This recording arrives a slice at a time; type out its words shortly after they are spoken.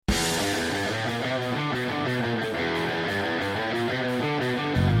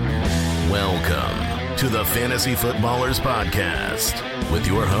to the Fantasy Footballers Podcast with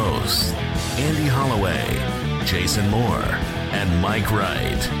your hosts, Andy Holloway, Jason Moore, and Mike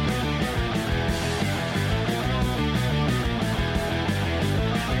Wright.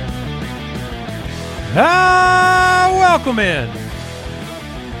 Welcome in.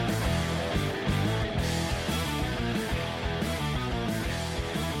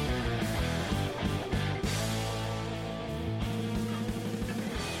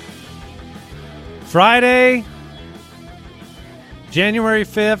 Friday, January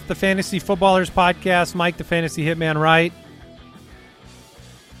 5th, the Fantasy Footballers Podcast. Mike, the Fantasy Hitman Wright.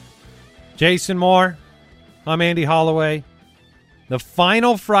 Jason Moore. I'm Andy Holloway. The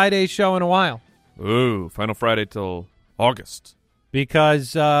final Friday show in a while. Ooh, final Friday till August.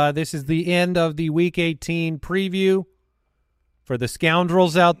 Because this is the end of the Week 18 preview for the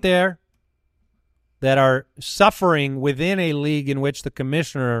scoundrels out there that are suffering within a league in which the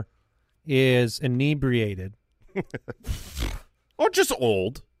commissioner is inebriated. Or just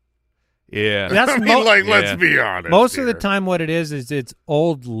old. Yeah. That's let's be honest. Most of the time what it is it's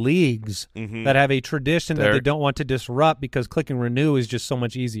old leagues that have a tradition that They're- they don't want to disrupt because click and renew is just so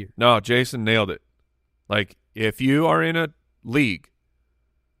much easier. No, Jason nailed it. Like, if you are in a league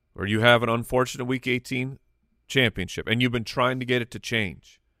or you have an unfortunate Week 18 championship and you've been trying to get it to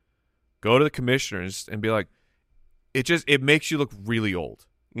change, go to the commissioners and be like, it makes you look really old.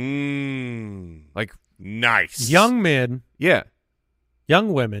 Like, nice. Young men, yeah.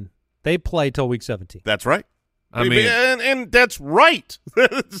 young women, they play till week 17. That's right. I mean, and that's right.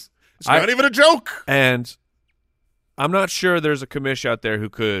 It's not even a joke. and I'm not sure there's a commish out there who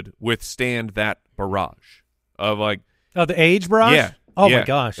could withstand that barrage of like, Oh, the age barrage? yeah. Oh, yeah, my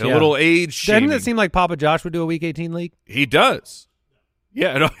gosh. a yeah. little age Doesn't shaming. it seem like Papa Josh would do a Week 18 league? He does.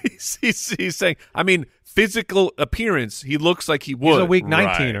 Yeah, no, he's saying, I mean, physical appearance, he looks like he would. He's a Week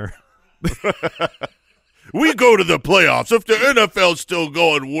Right. 19er. We go to the playoffs. If the NFL's still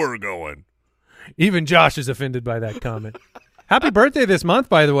going, we're going. Even Josh is offended by that comment. Happy birthday this month,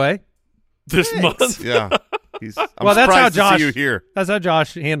 by the way. This month. Yeah. I'm Well, that's how surprised Josh. to see you here. That's how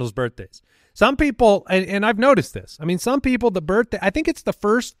Josh handles birthdays. Some people, and I've noticed this. I mean, some people, the birthday. I think it's the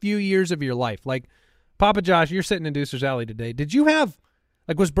first few years of your life. Like Papa Josh, you're sitting in Deucer's Alley today. Did you have,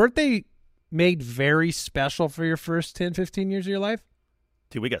 like, was birthday made very special for your first 10, 15 years of your life?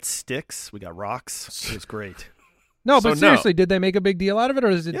 Dude, we got sticks. We got rocks. It was great. No, So but seriously, did they make a big deal out of it, or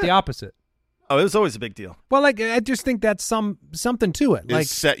is it the opposite? Oh, it was always a big deal. Well, like, I just think that's something to it. Like, It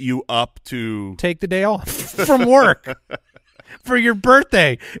set you up to. take the day off from work for your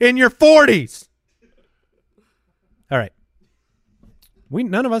birthday in your 40s. All right.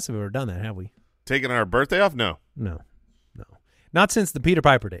 None of us have ever done that, have we? Taking our birthday off? No. No. Not since the Peter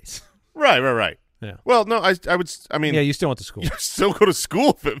Piper days. Right. Yeah. Well, no, I would. I mean, Yeah, you still went to school. you still go to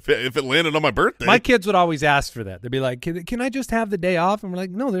school if it landed on my birthday. My kids would always ask for that. They'd be like, can I just have the day off? And we're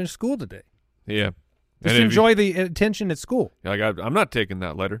like, no, they're in school today. Yeah. Just And if enjoy the attention at school. you- like, I'm not taking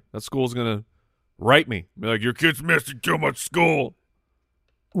that letter. That school's going to write me. Be like, your kid's missing too much school.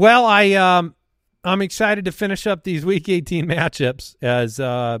 Well, I'm excited to finish up these Week 18 matchups as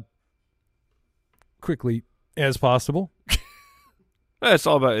quickly as possible. It's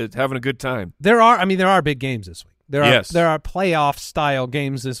all about having a good time. There are big games this week. There Yes. are playoff style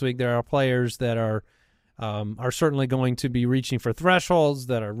games this week. There are players that are certainly going to be reaching for thresholds,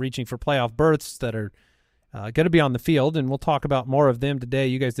 that are reaching for playoff berths, that are going to be on the field, and we'll talk about more of them today.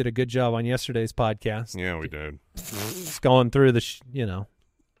 You guys did a good job on yesterday's podcast, Yeah, we did. going through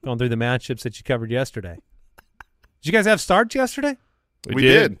going through the matchups that you covered yesterday. Did you guys have starts yesterday? We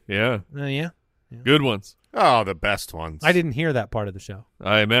did. Yeah. Yeah. Good ones, Oh, the best ones. I didn't hear that part of the show.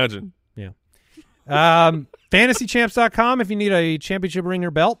 I imagine. Yeah. FantasyChamps.com. If you need a championship ring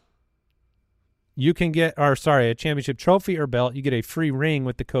or belt, you can get, a championship trophy or belt. You get a free ring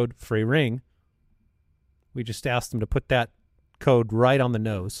with the code FREERING. We just asked them to put that code right on the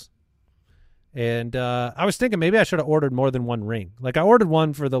nose. And I was thinking maybe I should have ordered more than one ring. Like I ordered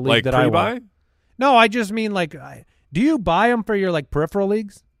one for the league Like that I pre-buy? want. No, I just mean like, do you buy them for your like peripheral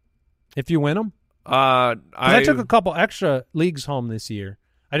leagues if you win them? I took a couple extra leagues home this year.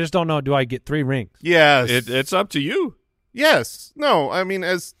 I just don't know. Do I get 3 rings? Yes. It's up to you. Yes. No, I mean,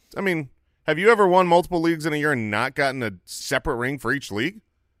 have you ever won multiple leagues in a year and not gotten a separate ring for each league?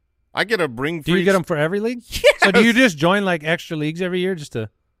 I get a ring for Do you each. get them for every league? Yes. So do you just join like extra leagues every year just to?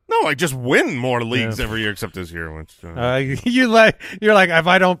 No, I just win more leagues Yeah. every year except this year. Which, You're like if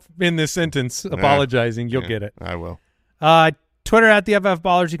I don't end this sentence apologizing, you'll yeah, get it. I will. Twitter at the FF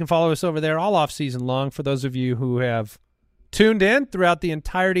Ballers. You can follow us over there all off season long. For those of you who have tuned in throughout the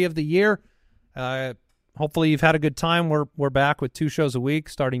entirety of the year, hopefully you've had a good time. We're back with 2 shows a week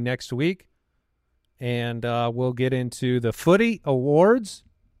starting next week, And we'll get into the footy awards,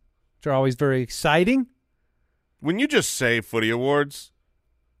 which are always very exciting. When you just say footy awards,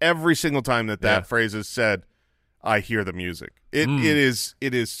 every single time that phrase is said, I hear the music. It is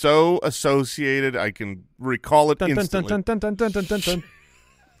so associated. I can recall it instantly. Dun, dun, dun, dun, dun, dun, dun.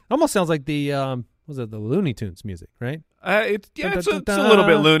 Almost sounds like the the Looney Tunes music, right? It's a little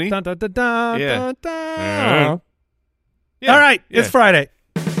bit loony. Dun, dun, dun, dun, Yeah. dun, dun. Yeah. All right, it's Friday.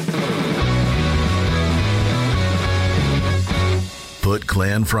 Foot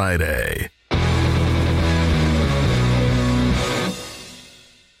Clan Friday.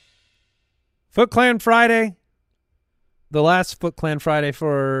 Foot Clan Friday. The last Foot Clan Friday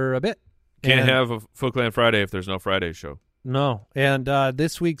for a bit. Can't And- have a Foot Clan Friday if there's no Friday show. No. And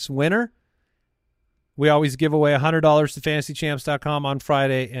this week's winner, we always give away $100 to fantasychamps.com on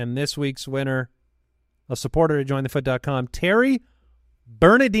Friday. And this week's winner, a supporter at jointhefoot.com, Terry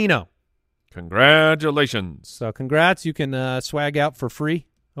Bernardino. Congratulations. So congrats. You can swag out for free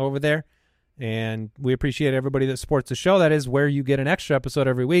over there. And we appreciate everybody that supports the show. That is where you get an extra episode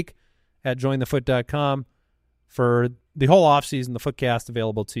every week at jointhefoot.com for the whole offseason, the Footcast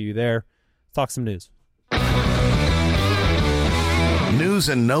available to you there. Let's talk some news. News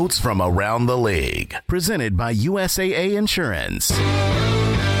and notes from around the league. Presented by USAA Insurance.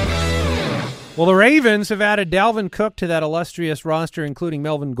 Well, the Ravens have added Dalvin Cook to that illustrious roster, including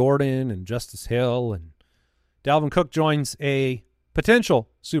Melvin Gordon and Justice Hill. And Dalvin Cook joins a potential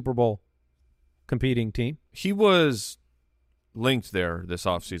Super Bowl competing team. He was linked there this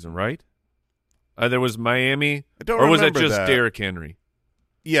offseason, right? There was Miami, I don't or was it remember just that. Derrick Henry?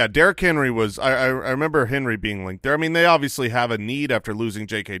 Yeah, Derrick Henry was. I remember Henry being linked there. I mean, they obviously have a need after losing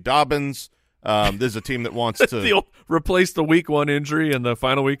J.K. Dobbins. This is a team that wants to They'll replace the week 1 injury in the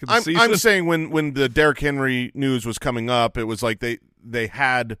final week of the season. I'm saying when the Derrick Henry news was coming up, it was like they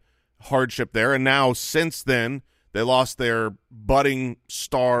had hardship there, and now since then they lost their budding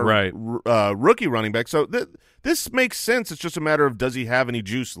star rookie running back. So this makes sense. It's just a matter of, does he have any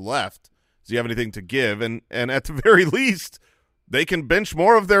juice left? Does he have anything to give? And at the very least, they can bench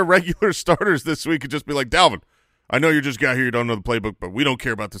more of their regular starters this week and just be like, Dalvin, I know you just got here, you don't know the playbook, but we don't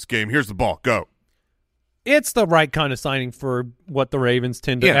care about this game. Here's the ball. Go. It's the right kind of signing for what the Ravens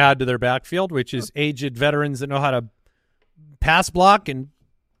tend to add to their backfield, which is aged veterans that know how to pass block and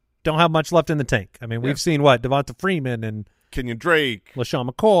don't have much left in the tank. I mean, we've seen Devonta Freeman and Kenyon Drake, LaShawn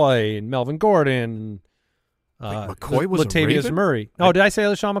McCoy and Melvin Gordon. McCoy was a Latavius Raven? Murray. Oh, did I say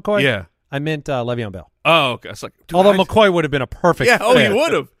LaShawn McCoy? Yeah. I meant Le'Veon Bell. Oh, okay. It's like, dude, Although McCoy would have been a perfect fit. he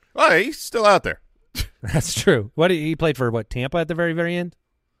would have. oh, he's still out there. That's true. He played for Tampa at the very, very end?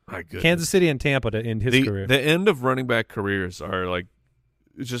 My goodness. Kansas City and Tampa to end his career. The end of running back careers are like,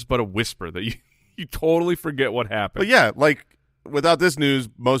 it's just but a whisper that you totally forget what happened. But yeah, like without this news,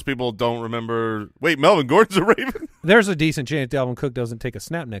 most people don't remember. Wait, Melvin Gordon's a Raven? There's a decent chance Dalvin Cook doesn't take a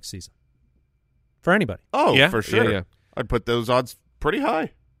snap next season for anybody. Oh, Yeah, for sure. yeah. I'd put those odds pretty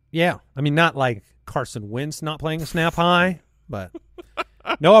high. Yeah. I mean, not like Carson Wentz not playing a snap high, but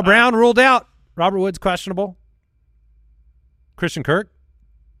Noah Brown ruled out. Robert Woods questionable. Christian Kirk.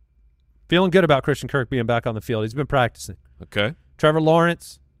 Feeling good about Christian Kirk being back on the field. He's been practicing. Okay. Trevor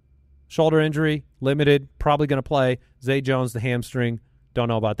Lawrence, shoulder injury, limited, probably going to play. Zay Jones, the hamstring. Don't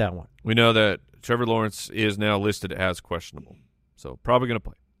know about that one. We know that Trevor Lawrence is now listed as questionable, so probably going to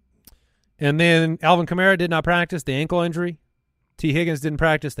play. And then Alvin Kamara did not practice, the ankle injury. T. Higgins didn't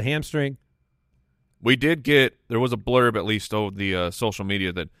practice, the hamstring. We did there was a blurb at least over the social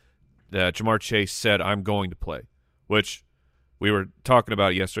media that Jamar Chase said, I'm going to play, which we were talking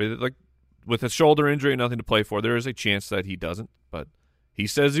about yesterday. That, like, with a shoulder injury and nothing to play for, there is a chance that he doesn't, but he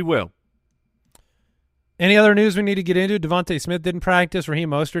says he will. Any other news we need to get into? Devontae Smith didn't practice. Raheem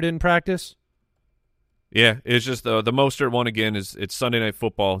Mostert didn't practice. Yeah, it's just the Mostert one again it's Sunday Night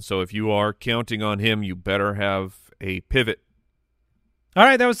Football, so if you are counting on him, you better have a pivot. All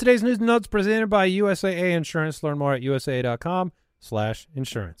right, that was today's news and notes presented by USAA Insurance. Learn more at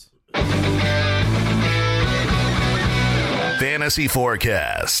usaa.com/insurance. Fantasy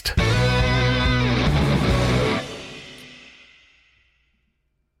Forecast.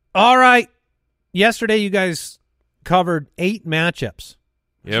 All right. Yesterday, you guys covered 8 matchups.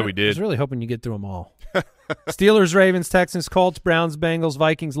 Yeah, we I was did. really hoping you get through them all. Steelers, Ravens, Texans, Colts, Browns, Bengals,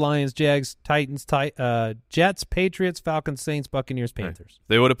 Vikings, Lions, Jags, Titans, Jets, Patriots, Falcons, Saints, Buccaneers, Panthers. If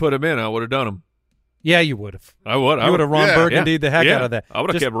they would have put him in, I would have done him. Yeah, you would have. I would. You would have Ron yeah, Burgundy the heck out of that. I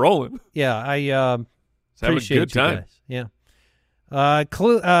would have Just- kept rolling. Yeah, I Have a appreciate good you time. guys. Yeah.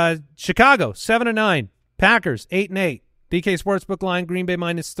 Chicago 7-9, Packers 8-8. DK Sportsbook line Green Bay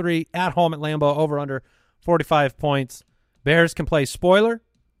 -3 at home at Lambeau, over under 45 points. Bears can play spoiler.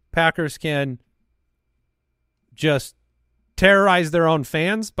 Packers can just terrorized their own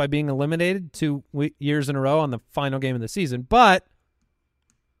fans by being eliminated 2 years in a row on the final game of the season. But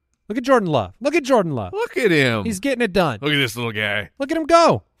look at Jordan Love. Look at Jordan Love. Look at him. He's getting it done. Look at this little guy. Look at him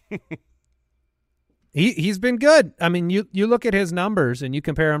go. He's been good. I mean, you look at his numbers and you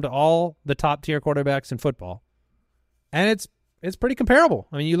compare him to all the top-tier quarterbacks in football, and it's pretty comparable.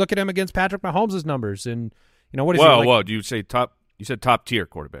 I mean, you look at him against Patrick Mahomes' numbers, and what is he like? Whoa, do you say top? You said top-tier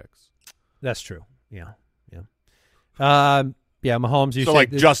quarterbacks. That's true. Yeah. Mahomes. You so say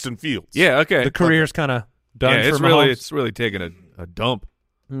like Justin Fields. Yeah, okay. The career's kind of done. Yeah, for Mahomes. it's really taking a dump.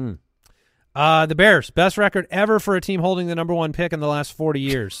 The Bears, best record ever for a team holding the number 1 pick in the last 40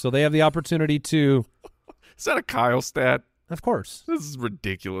 years. So they have the opportunity to. Is that a Kyle stat? Of course. This is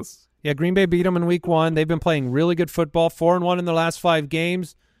ridiculous. Yeah, Green Bay beat them in week 1. They've been playing really good football, 4-1 in their last 5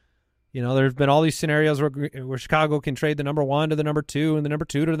 games. There's been all these scenarios where Chicago can trade the number 1 to the number 2 and the number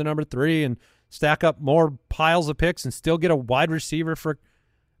 2 to the number 3 and stack up more piles of picks and still get a wide receiver for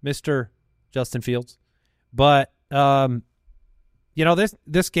Mr. Justin Fields. But, this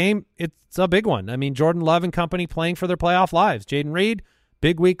game, it's a big one. I mean, Jordan Love and company playing for their playoff lives. Jaden Reed,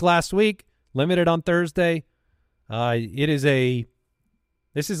 big week last week, limited on Thursday.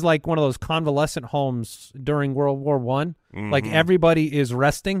 This is like one of those convalescent homes during World War I. Mm-hmm. Like everybody is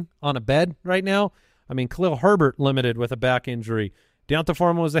resting on a bed right now. I mean, Khalil Herbert limited with a back injury. Deonta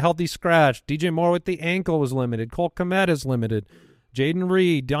Foreman was a healthy scratch. DJ Moore with the ankle was limited. Cole Kmet is limited. Jaden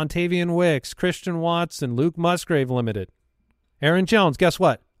Reed, Dontavian Wicks, Christian Watson, Luke Musgrave limited. Aaron Jones, guess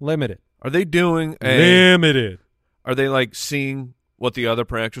what? Limited. Are they doing limited? Are they like seeing what the other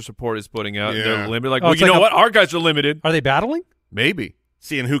practice report is putting out? Yeah. And they're limited. Like, what? Our guys are limited. Are they battling? Maybe.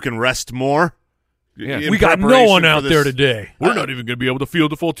 Seeing who can rest more. Yeah. We got no one out there today. We're not even going to be able to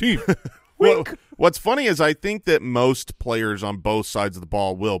field the full team. Well, what's funny is I think that most players on both sides of the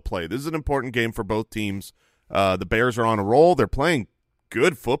ball will play. This is an important game for both teams. The Bears are on a roll. They're playing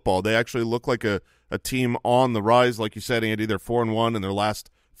good football. They actually look like a team on the rise. Like you said, Andy, they're 4-1 in their last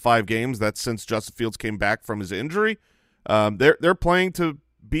 5 games. That's since Justin Fields came back from his injury. They're playing to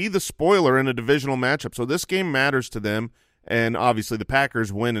be the spoiler in a divisional matchup. So this game matters to them. And obviously the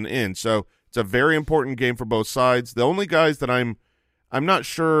Packers win and in. So it's a very important game for both sides. The only guys that I'm not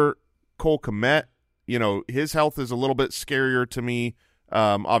sure, Cole Kmet, his health is a little bit scarier to me.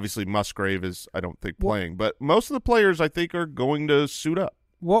 Obviously Musgrave is, I don't think, playing. But most of the players I think are going to suit up.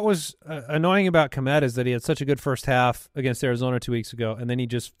 What was annoying about Kmet is that he had such a good first half against Arizona 2 weeks ago, and then he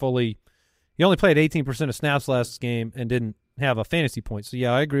only played 18% of snaps last game and didn't have a fantasy point. So,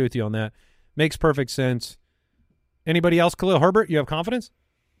 yeah, I agree with you on that. Makes perfect sense. Anybody else, Khalil Herbert? You have confidence?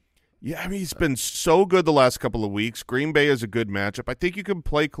 Yeah, I mean, he's been so good the last couple of weeks. Green Bay is a good matchup. I think you can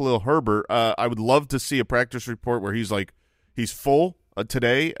play Khalil Herbert. I would love to see a practice report where he's full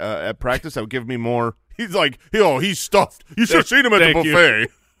today at practice. That would give me more. He's like, he's stuffed. You should have seen him at the buffet.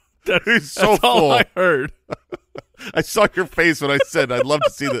 He's so That's full. all I heard. I saw your face when I said I'd love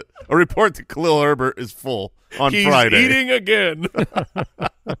to see a report that Khalil Herbert is full on Friday. He's eating again.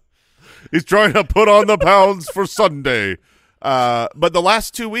 He's trying to put on the pounds for Sunday. But the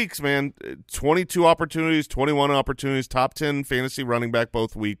last 2 weeks, man, 22 opportunities, 21 opportunities, top 10 fantasy running back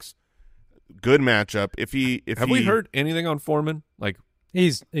both weeks. Good matchup. Have we heard anything on Foreman? Like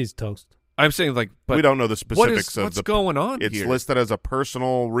he's toast. I'm saying, like, but we don't know the specifics of what's going on. It's here? listed as a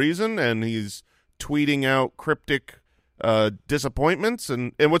personal reason, and he's tweeting out cryptic disappointments.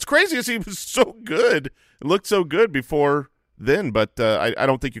 And what's crazy is he was so good, it looked so good before then, but I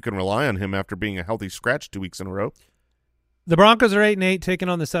don't think you can rely on him after being a healthy scratch 2 weeks in a row. The Broncos are 8-8, taking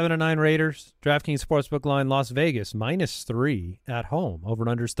on the 7-9 Raiders. DraftKings Sportsbook line, Las Vegas, -3 at home. Over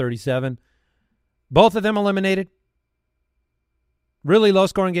and unders 37. Both of them eliminated. Really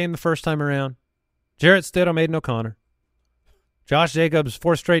low-scoring game the first time around. Jarrett Stidham, Aiden O'Connor. Josh Jacobs,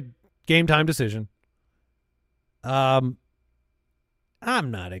 4th straight game-time decision. I'm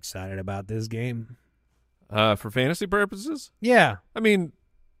not excited about this game. For fantasy purposes? Yeah. I mean,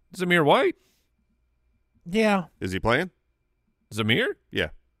 Zamir White? Yeah. Is he playing? Zamir? Yeah.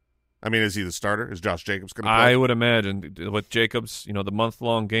 I mean, is he the starter? Is Josh Jacobs going to play? I would imagine with Jacobs, the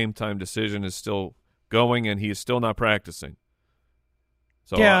month-long game-time decision is still going, and he is still not practicing.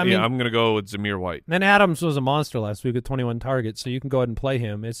 So, I'm going to go with Zamir White. Then Adams was a monster last week with 21 targets, so you can go ahead and play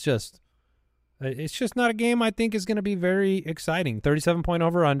him. It's just not a game I think is going to be very exciting. 37-point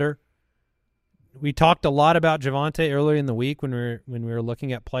over-under. We talked a lot about Javonte earlier in the week when we were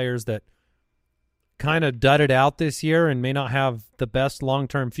looking at players that kind of dudded out this year and may not have the best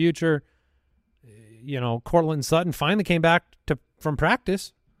long-term future. Cortland Sutton finally came back from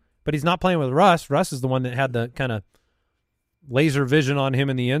practice, but he's not playing with Russ. Russ is the one that had the kind of laser vision on him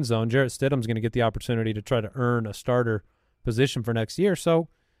in the end zone. Jarrett Stidham's going to get the opportunity to try to earn a starter position for next year. So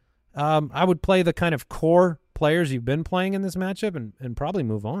I would play the kind of core players you've been playing in this matchup and probably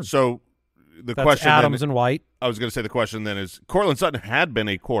move on. So the That's question Adams then, and White. I was going to say the question then is, Courtland Sutton had been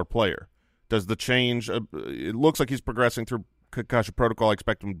a core player. Does the change it looks like he's progressing through concussion protocol. I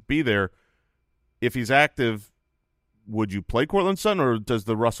expect him to be there. If he's active, would you play Courtland Sutton, or does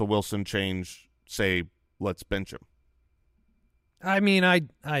the Russell Wilson change say, let's bench him? I mean,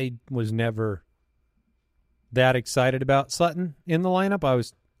 I was never that excited about Sutton in the lineup. I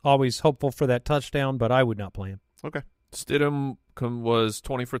was always hopeful for that touchdown, but I would not play him. Okay. Stidham was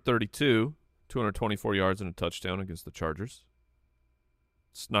 20 for 32, 224 yards and a touchdown against the Chargers.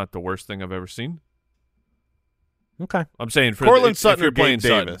 It's not the worst thing I've ever seen. Okay. I'm saying for Courtland if Sutton you're or playing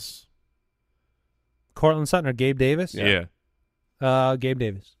Gabe Davis? Sutton. Courtland Sutton or Gabe Davis? Yeah. Gabe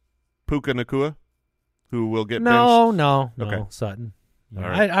Davis. Puka Nacua, who will get No, benched? no, Okay. Sutton. All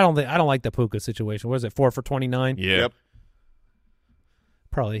right. I don't like the Puka situation. What is it? 4 for 29? Yeah. Yep.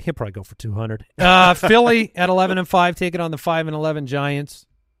 He'll probably go for 200. Philly at 11-5, taking on the 5-11 Giants.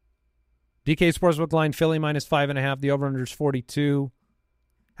 DK Sportsbook line, Philly minus 5.5. The over/under is 42.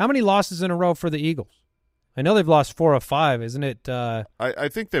 How many losses in a row for the Eagles? I know they've lost 4 of 5, isn't it? I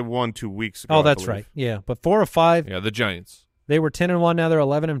think they won 2 weeks ago. Oh, I that's believe. right. Yeah, but 4 of 5. Yeah, the Giants. They were 10-1. Now they're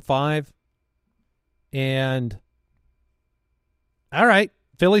 11-5. And all right,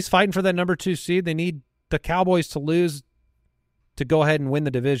 Philly's fighting for that number 2 seed. They need the Cowboys to lose to go ahead and win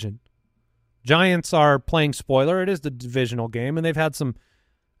the division. Giants are playing spoiler. It is the divisional game, and they've had some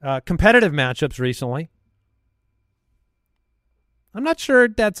competitive matchups recently. I'm not sure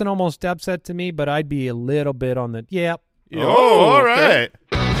that's an almost upset to me, but I'd be a little bit on the All okay.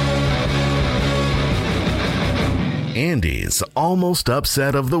 right. Andy's almost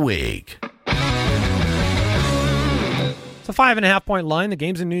upset of the week. It's a 5.5-point line. The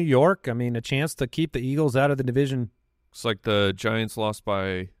game's in New York. I mean, a chance to keep the Eagles out of the division. It's like the Giants lost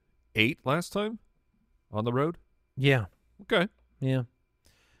by 8 last time on the road. Yeah. Okay. Yeah.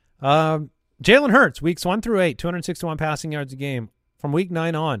 Jalen Hurts, weeks 1 through 8, 261 passing yards a game. From week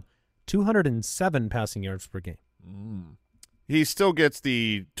 9 on, 207 passing yards per game. He still gets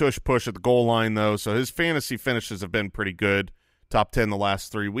the tush push at the goal line, though, so his fantasy finishes have been pretty good. Top 10 the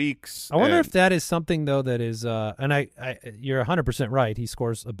last 3 weeks. I wonder if that is something, though, that is and I you're 100% right. He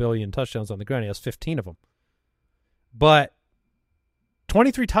scores 1 billion touchdowns on the ground. He has 15 of them. But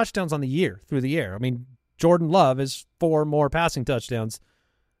 23 touchdowns on the year through the air. I mean, Jordan Love has 4 more passing touchdowns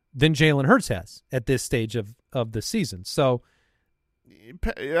than Jalen Hurts has at this stage of the season. So,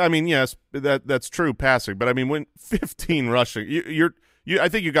 I mean, yes, that's true passing, but I mean, when 15 rushing, I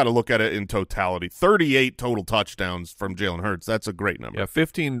think you got to look at it in totality. 38 total touchdowns from Jalen Hurts. That's a great number. Yeah,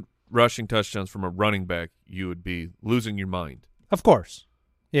 15 rushing touchdowns from a running back, you would be losing your mind. of course.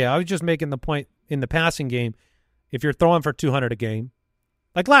 Yeah, I was just making the point in the passing game, if you're throwing for 200 a game,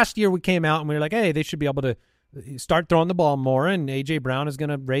 like last year we came out and we were like, hey, they should be able to start throwing the ball more, and A.J. Brown is going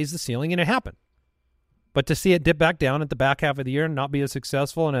to raise the ceiling, and it happened. But to see it dip back down at the back half of the year and not be as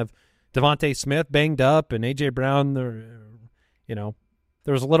successful, and have Devontae Smith banged up and A.J. Brown,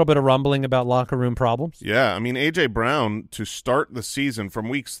 there was a little bit of rumbling about locker room problems. Yeah, I mean, A.J. Brown, to start the season from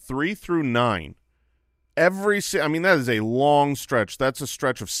weeks 3 through 9, that is a long stretch. That's a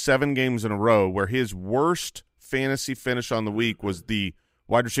stretch of 7 games in a row where his worst fantasy finish on the week was the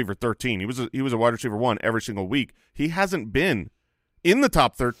wide receiver 13. He was a wide receiver 1 every single week. He hasn't been in the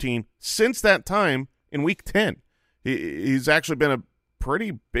top 13 since that time in week 10. He's actually been a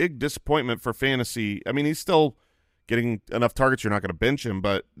pretty big disappointment for fantasy. I mean, he's still getting enough targets you're not going to bench him,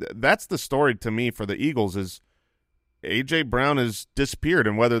 but that's the story to me for the Eagles is A.J. Brown has disappeared,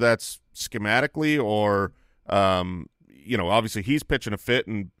 and whether that's schematically or obviously he's pitching a fit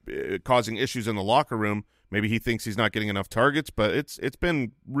and causing issues in the locker room. Maybe he thinks he's not getting enough targets, but it's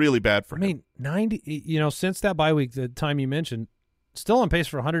been really bad for him. I mean, 90, since that bye week, the time you mentioned, still on pace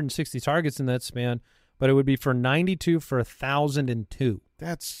for 160 targets in that span, but it would be for 92 for 1,002.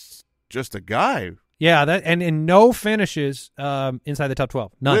 That's just a guy. Yeah, and no finishes inside the top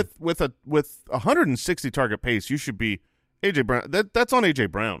 12. None. With 160 target pace, you should be A.J. Brown. That's on A.J.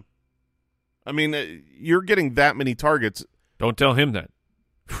 Brown. I mean, you're getting that many targets. Don't tell him that.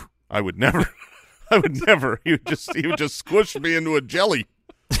 I would never. I would never. He would just squish me into a jelly.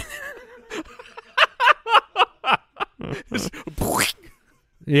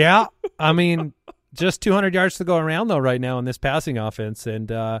 Yeah, I mean, just 200 yards to go around though right now in this passing offense, and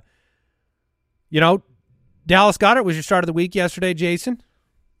Dallas Goedert was your start of the week yesterday, Jason.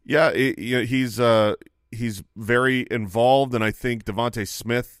 Yeah, he's very involved, and I think Devontae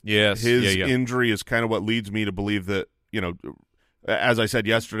Smith. Yes, his injury is kind of what leads me to believe that as I said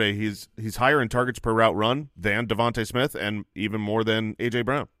yesterday, he's higher in targets per route run than Devontae Smith and even more than A.J.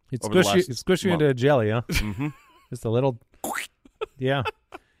 Brown. It's squish you into a jelly, huh? Mm-hmm. Just a little, yeah.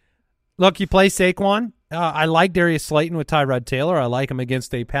 Look, you play Saquon. I like Darius Slayton with Tyrod Taylor. I like him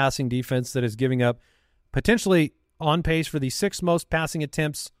against a passing defense that is giving up potentially on pace for the 6th most passing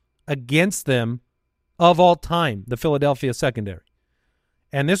attempts against them of all time, the Philadelphia secondary.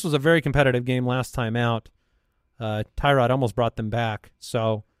 And this was a very competitive game last time out. Tyrod almost brought them back.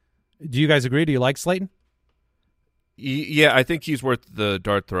 So do you guys agree? Do you like Slayton? Yeah, I think he's worth the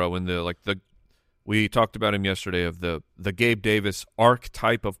dart throw. And we talked about him yesterday of the Gabe Davis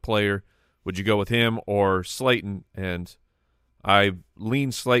archetype of player. Would you go with him or Slayton? And I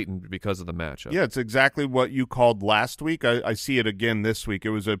lean Slayton because of the matchup. Yeah, it's exactly what you called last week. I see it again this week. It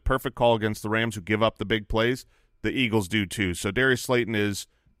was a perfect call against the Rams who give up the big plays. The Eagles do too. So Darius Slayton is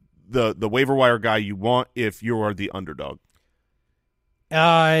the waiver wire guy you want if you are the underdog.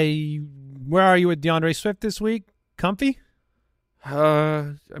 Where are you with DeAndre Swift this week? Comfy?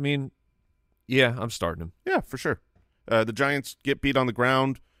 I mean, yeah, I'm starting him. Yeah, for sure. The Giants get beat on the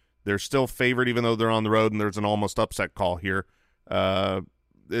ground. They're still favored even though they're on the road, and there's an almost upset call here.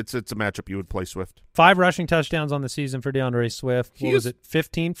 It's a matchup you would play Swift. 5 rushing touchdowns on the season for DeAndre Swift. What was it,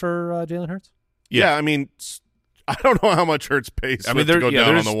 15 for Jalen Hurts? Yeah, I mean, I don't know how much Hurts pays Swift to go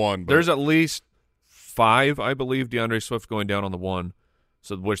down on the one. But there's at least 5, I believe, DeAndre Swift going down on the one,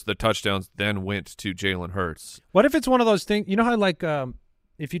 so which the touchdowns then went to Jalen Hurts. What if it's one of those things, you know how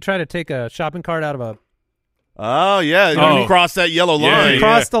if you try to take a shopping cart out of a Oh, yeah. You cross that yellow line.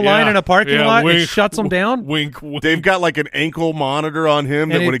 Cross the line in a parking lot, wink, it shuts them down. Wink. They've got like an ankle monitor on him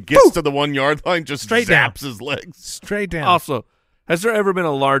And that when it gets to the 1 yard line, just Straight zaps down. his legs. Straight down. Also, has there ever been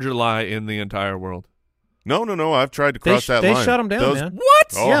a larger lie in the entire world? No. I've tried to cross that line. They shut them down, man.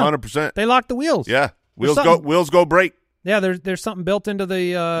 What? Oh, Yeah. 100%. They lock the wheels. Yeah. There's Wheels go break. Yeah, there's something built into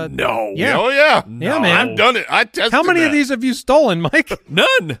the No. Yeah. Oh, yeah. Yeah, man. I've done it. I tested How many that. of these have you stolen, Mike?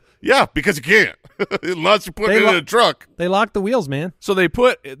 None. Yeah, because you can't. Unless you put They it in a truck. They lock the wheels, man. So they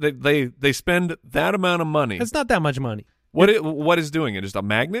spend that amount of money. It's not that much money. What is doing it? Just a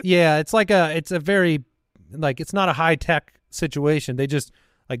magnet? Yeah, it's a very it's not a high tech situation. They just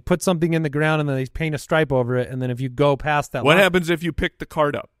put something in the ground and then they paint a stripe over it, and then if you go past that What line, happens if you pick the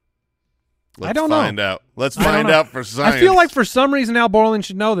card up? Let's I don't know. find out. Let's I don't find know. out for science. I feel like for some reason Al Borland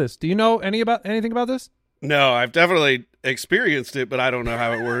should know this. Do you know anything about this? No, I've definitely experienced it, but I don't know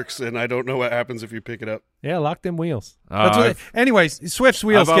how it works, and I don't know what happens if you pick it up. Yeah, lock them wheels. I've Anyways, Swift's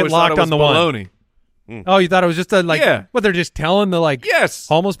wheels I've get always thought locked it on the was one. baloney. Oh, you thought it was just Yeah. what they're just telling the Yes.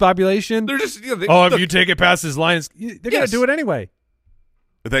 homeless population? They're just if you take it past his line, they're going Yes. to do it anyway.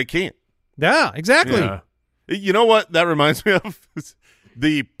 They can't. Yeah, exactly. Yeah. You know what that reminds me of?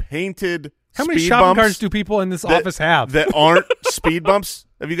 The painted How many speed shopping bumps carts do people in this office have? that aren't speed bumps?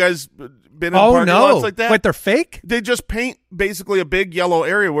 Have you guys been in Oh, parking no. lots like that? Wait, they're fake? They just paint basically a big yellow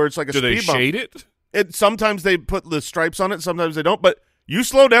area where it's like a Do speed they bump. shade it? Sometimes they put the stripes on it, sometimes they don't, but you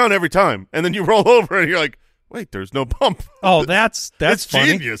slow down every time, and then you roll over and you're like, wait, there's no bump. Oh, that's It's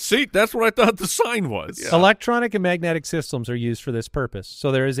funny. genius. See, that's what I thought the sign was. Yeah. Electronic and magnetic systems are used for this purpose.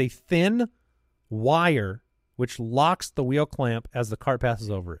 So there is a thin wire which locks the wheel clamp as the cart passes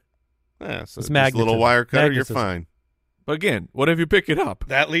over it. Yeah, so It's just a magnetism. little wire cutter, Magnetism. you're fine. But again, what if you pick it up?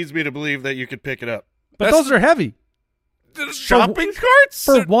 That leads me to believe that you could pick it up. But That's- those are heavy Shopping carts?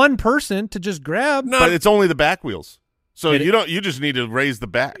 for one person to just grab. Not- But it's only the back wheels. So It- you just need to raise the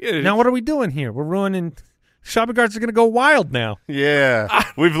back. Yeah, Now what are we doing here? We're ruining. Shopping carts are going to go wild now. Yeah.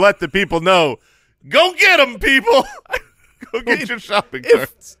 We've let the people know. Go get them, people. Go get your shopping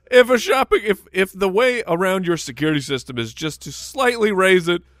carts. if the way around your security system is just to slightly raise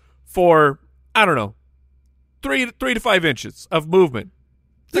it for, I don't know, 3 to 5 inches of movement,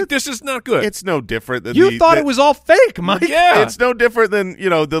 this is not good. It's no different than You thought it was all fake, Mike. Yeah. It's no different than,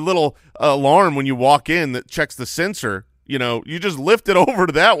 the little alarm when you walk in that checks the sensor. You just lift it over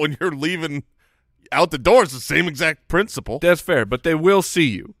to that when you're leaving out the door. It's the same exact principle. That's fair, but they will see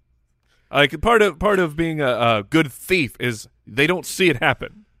you. Like part of being a good thief is they don't see it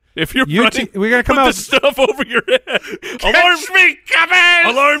happen. If you're running, we're gonna come put out- the stuff over your head. Me coming!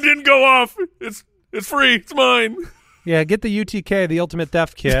 Alarm didn't go off. It's free. It's mine. Yeah, get the UTK, the Ultimate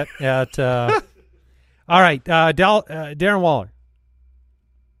Theft Kit at. All right, Darren Waller.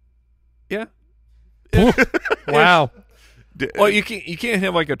 Yeah. Wow. Well, you can't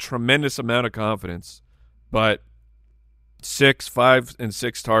have like a tremendous amount of confidence, but 5 and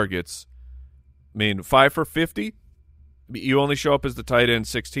 6 targets. I mean, 5 for 50. You only show up as the tight end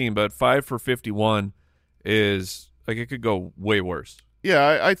 16, but 5 for 51 is like it could go way worse.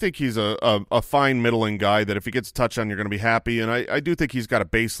 Yeah, I think he's a fine middling guy that if he gets a touchdown, you're going to be happy. And I do think he's got a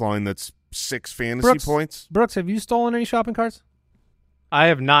baseline that's 6 fantasy points. Brooks, have you stolen any shopping carts? I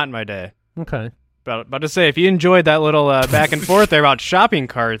have not in my day. Okay. About to say, if you enjoyed that little back and forth there about shopping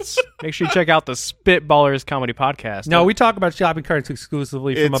carts, make sure you check out the Spitballers Comedy Podcast. No, we talk about shopping carts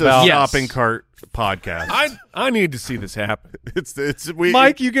exclusively from It's about... a Yes. shopping cart podcast. I need to see this happen.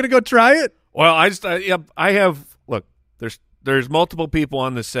 Mike, you going to go try it? Well, I have look. There's multiple people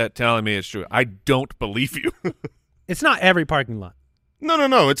on the set telling me it's true. I don't believe you. It's not every parking lot.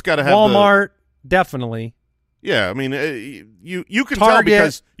 No. It's got to have Walmart, definitely. Yeah, I mean, you can Target. tell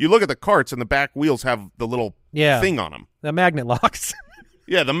because you look at the carts and the back wheels have the little thing on them. The magnet locks.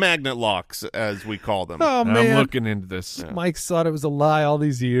 Yeah, the magnet locks, as we call them. Oh, man. I'm looking into this. Mike thought it was a lie all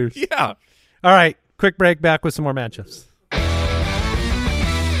these years. Yeah. All right, quick break, back with some more matchups.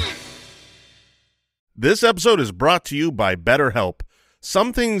 This episode is brought to you by BetterHelp.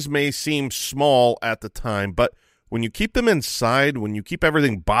 Some things may seem small at the time, but when you keep them inside, when you keep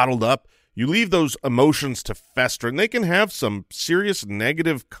everything bottled up, you leave those emotions to fester, and they can have some serious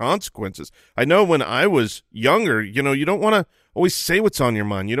negative consequences. I know when I was younger, you don't want to always say what's on your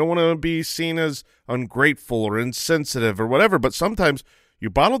mind. You don't want to be seen as ungrateful or insensitive or whatever, but sometimes you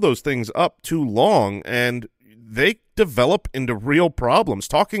bottle those things up too long, and they develop into real problems.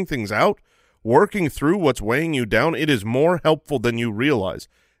 Talking things out, working through what's weighing you down, it is more helpful than you realize.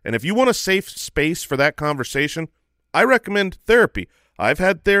 And if you want a safe space for that conversation, I recommend therapy. I've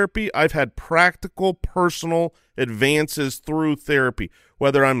had therapy. I've had practical, personal advances through therapy,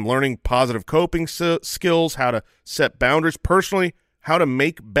 whether I'm learning positive coping skills, how to set boundaries personally, how to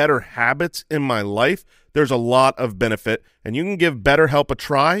make better habits in my life. There's a lot of benefit, and you can give BetterHelp a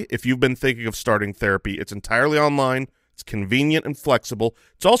try if you've been thinking of starting therapy. It's entirely online. It's convenient and flexible.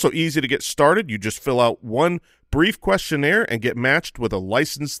 It's also easy to get started. You just fill out one brief questionnaire and get matched with a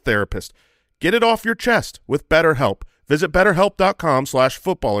licensed therapist. Get it off your chest with BetterHelp. Visit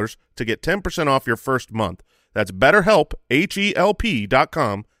BetterHelp.com/footballers to get 10% off your first month. That's BetterHelp,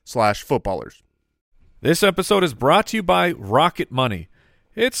 HELP.com/footballers. This episode is brought to you by Rocket Money.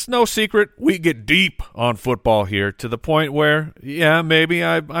 It's no secret we get deep on football here to the point where, maybe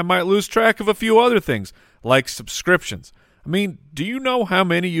I might lose track of a few other things, like subscriptions. I mean, do you know how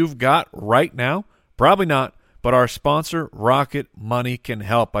many you've got right now? Probably not, but our sponsor, Rocket Money, can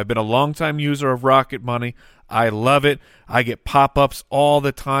help. I've been a longtime user of Rocket Money. I love it. I get pop-ups all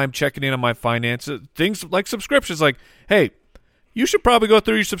the time checking in on my finances. Things like subscriptions, like, hey, you should probably go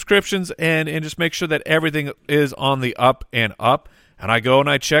through your subscriptions and just make sure that everything is on the up and up. And I go and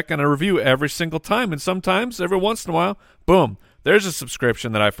I check and I review every single time. And sometimes, every once in a while, boom, there's a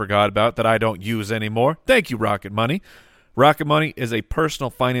subscription that I forgot about that I don't use anymore. Thank you, Rocket Money. Rocket Money is a personal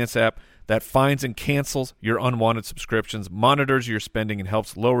finance app that finds and cancels your unwanted subscriptions, monitors your spending, and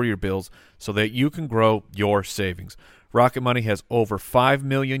helps lower your bills so that you can grow your savings. Rocket Money has over 5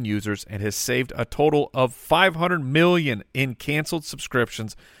 million users and has saved a total of $500 million in canceled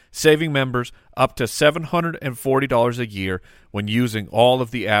subscriptions, saving members up to $740 a year when using all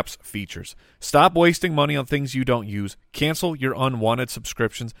of the app's features. Stop wasting money on things you don't use. Cancel your unwanted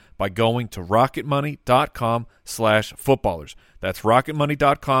subscriptions by going to rocketmoney.com/footballers. That's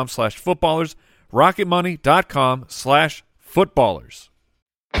rocketmoney.com/footballers, rocketmoney.com/footballers.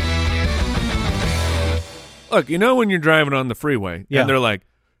 Look, when you're driving on the freeway and they're like,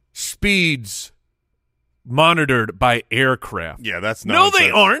 speeds monitored by aircraft. Yeah, that's No, nonsense. they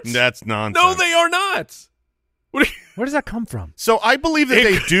aren't. That's nonsense. No, they are not. Where does that come from? So I believe that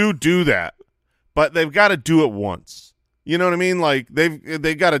they do that, but they've got to do it once. You know what I mean? Like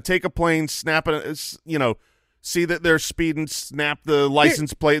they've got to take a plane, snap it, see that they're speeding, snap the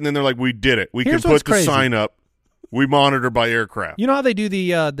license plate, and then they're like, "We did it. We can Here's put what's the crazy. sign up. We monitor by aircraft." You know how they do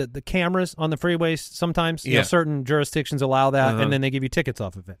the cameras on the freeways sometimes? You know, certain jurisdictions allow that, and then they give you tickets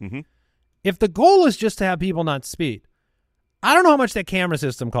off of it. Mhm. If the goal is just to have people not speed, I don't know how much that camera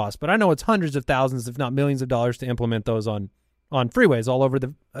system costs, but I know it's hundreds of thousands, if not millions of dollars to implement those on freeways all over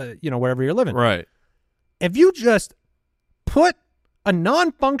the, wherever you're living. Right. If you just put a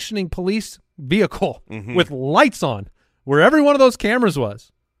non-functioning police vehicle with lights on where every one of those cameras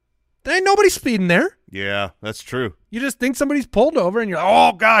was, there ain't nobody speeding there. Yeah, that's true. You just think somebody's pulled over and you're,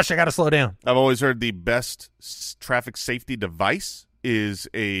 oh gosh, I got to slow down. I've always heard the best traffic safety device is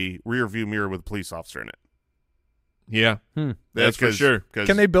a rear view mirror with a police officer in it. Yeah. That's for sure.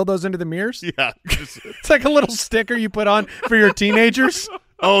 Can they build those into the mirrors? Yeah. It's like a little sticker you put on for your teenagers.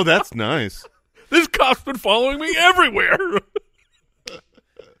 Oh, that's nice. This cop's been following me everywhere.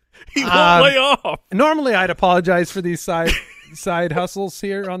 He won't lay off. Normally, I'd apologize for these side hustles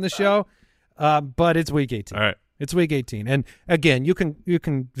here on the show, but it's week 18. All right. It's week 18. And again, you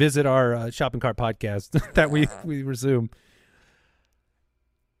can visit our shopping cart podcast that we resume.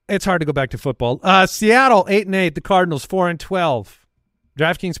 It's hard to go back to football. Seattle 8-8, the Cardinals 4-12.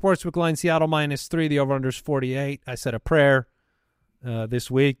 DraftKings Sportsbook line Seattle -3, the over/under's 48. I said a prayer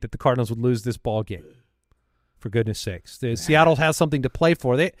this week that the Cardinals would lose this ball game. For goodness sakes, Seattle has something to play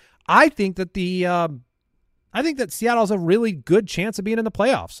for. I think that Seattle has a really good chance of being in the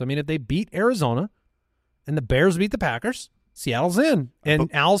playoffs. I mean, if they beat Arizona and the Bears beat the Packers, Seattle's in,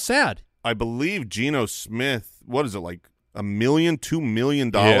 and Al's sad. I believe Geno Smith, what is it, like $1 million, $2 million?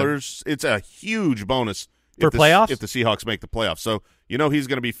 Yeah. It's a huge bonus for playoffs if the Seahawks make the playoffs. So he's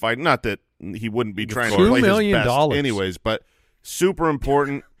going to be fighting. Not that he wouldn't be trying to play $2 million his best anyways, but super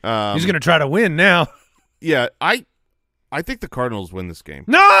important. He's going to try to win now. Yeah, I think the Cardinals win this game.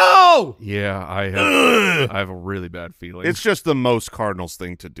 No! Yeah, I have a really bad feeling. It's just the most Cardinals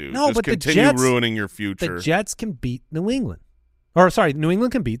thing to do. No, just but continue the Jets, ruining your future. The Jets can beat New England. New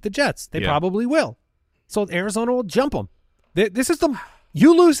England can beat the Jets. They probably will. So Arizona will jump them. This is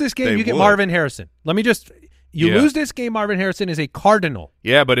you lose this game, you get Marvin Harrison. Lose this game, Marvin Harrison is a Cardinal.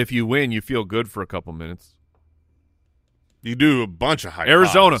 Yeah, but if you win, you feel good for a couple minutes. You do a bunch of high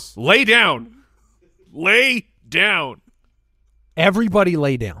Arizona, fives. lay down. Lay down. Everybody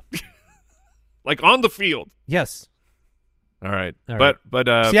lay down. Like on the field. Yes. All right. All right. But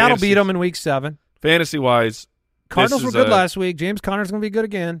Seattle beat them in week 7. Fantasy-wise, Cardinals were good last week. James Conner's going to be good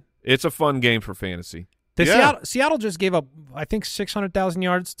again. It's a fun game for fantasy. Seattle just gave up, I think, 600,000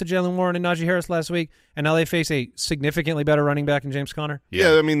 yards to Jalen Warren and Najee Harris last week, and now they face a significantly better running back in James Conner.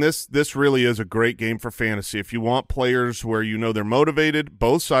 Yeah, I mean, this really is a great game for fantasy. If you want players where you know they're motivated,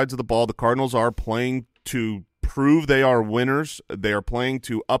 both sides of the ball, the Cardinals are playing to prove they are winners. They are playing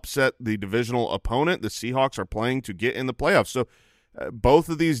to upset the divisional opponent. The Seahawks are playing to get in the playoffs. So both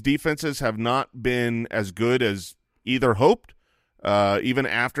of these defenses have not been as good as either hoped. Even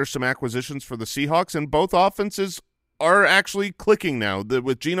after some acquisitions for the Seahawks, and both offenses are actually clicking now.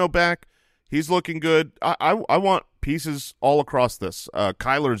 With Geno back, he's looking good. I want pieces all across this.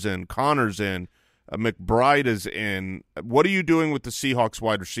 Kyler's in, Connor's in, McBride is in. What are you doing with the Seahawks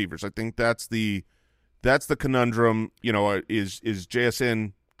wide receivers? I think that's the conundrum. Is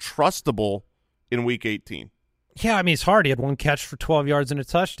JSN trustable in Week 18? Yeah, I mean, it's hard. He had one catch for 12 yards and a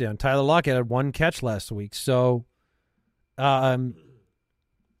touchdown. Tyler Lockett had one catch last week, so.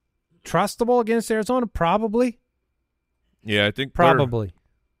 Trustable against Arizona? Probably. Yeah, I think probably.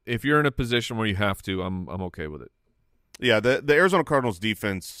 If you're in a position where you have to, I'm okay with it. Yeah, the Arizona Cardinals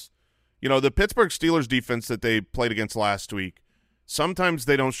defense, the Pittsburgh Steelers defense that they played against last week, sometimes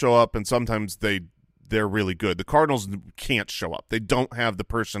they don't show up and sometimes they're really good. The Cardinals can't show up. They don't have the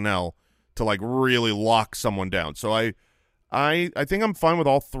personnel to really lock someone down. So I think I'm fine with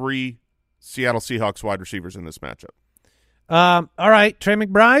all 3 Seattle Seahawks wide receivers in this matchup. All right, Trey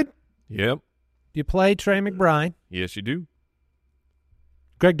McBride. Yep. You play Trey McBride. Yes, you do.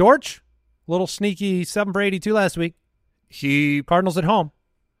 Greg Dortch, a little sneaky 7 for 82 last week. Cardinals at home.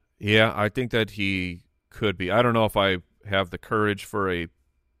 Yeah, I think that he could be. I don't know if I have the courage for a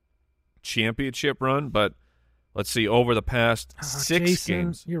championship run, but let's see, over the past 6 Jason,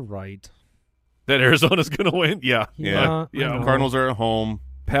 games. You're right. That Arizona's going to win? Yeah. Yeah. Cardinals are at home.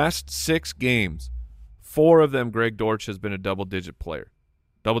 Past 6 games. 4 of them, Greg Dortch has been a double-digit player,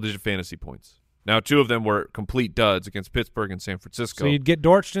 double-digit fantasy points. Now, 2 of them were complete duds against Pittsburgh and San Francisco. So you'd get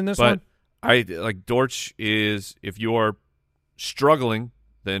Dortch in this one? But Dortch is, if you're struggling,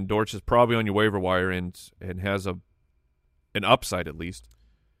 then Dortch is probably on your waiver wire and has an upside at least.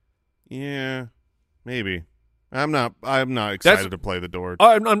 Yeah, maybe. I'm not excited to play the Dortch.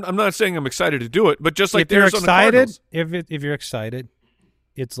 I'm not saying I'm excited to do it, but just like if you're Arizona excited, Cardinals. if you're excited,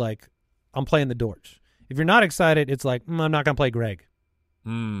 it's like I'm playing the Dortch. If you're not excited, it's like I'm not going to play Greg.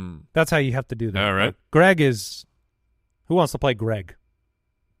 That's how you have to do that. All right. Greg is – who wants to play Greg?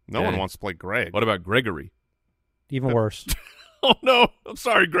 No one wants to play Greg. What about Gregory? Even worse. Oh, no. I'm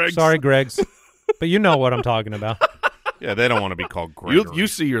sorry, Greg. Sorry, Gregs. But you know what I'm talking about. Yeah, they don't want to be called Gregory. You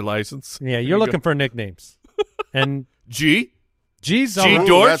see your license. Yeah, you're looking for nicknames. And G's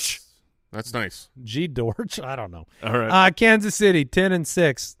Dortch? That's nice. G Dortch? I don't know. All right. Kansas City,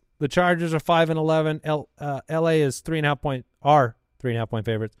 10-6. The Chargers are 5-11. LA is 3.5 point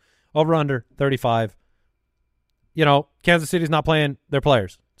favorites. Over under 35. Kansas City's not playing their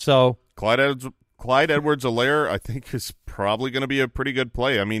players. So Clyde Edwards-Helaire, I think, is probably going to be a pretty good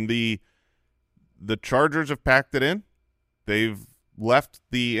play. I mean, the Chargers have packed it in. They've left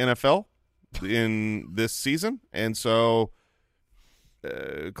the NFL in this season, and so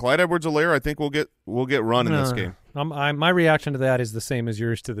Clyde Edwards-Helaire, I think, will get run in this game. My reaction to that is the same as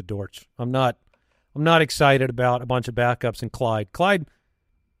yours to the Dortch. I'm not I'm not excited about a bunch of backups in Clyde. Clyde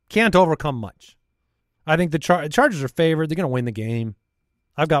can't overcome much. I think the Chargers are favored. They're going to win the game.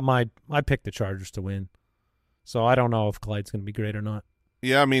 I picked the Chargers to win. So I don't know if Clyde's going to be great or not.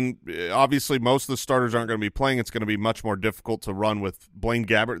 Yeah, I mean, obviously most of the starters aren't going to be playing. It's going to be much more difficult to run with Blaine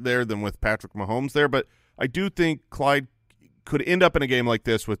Gabbert there than with Patrick Mahomes there. But I do think Clyde could end up in a game like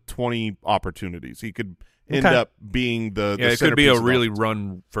this with 20 opportunities. He could end up being the it could be a really offense.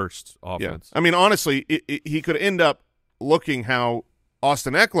 run-first offense. Yeah. I mean, honestly, he could end up looking how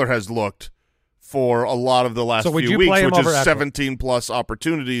Austin Eckler has looked for a lot of the last would few you weeks, play him which is over Eckler? 17-plus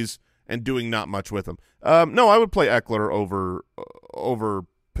opportunities and doing not much with them. No, I would play Eckler over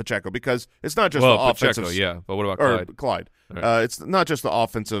Pacheco because it's not just the offensive. Pacheco, yeah, but what about Clyde? Right. It's not just the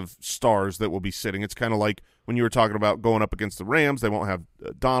offensive stars that will be sitting. It's kind of like when you were talking about going up against the Rams. They won't have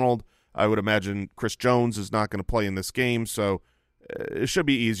Donald. I would imagine Chris Jones is not going to play in this game, so it should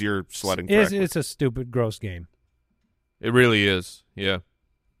be easier sledding. It's a stupid, gross game. It really is, yeah.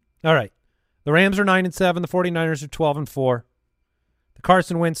 All right. The Rams are 9-7. The 49ers are 12-4. The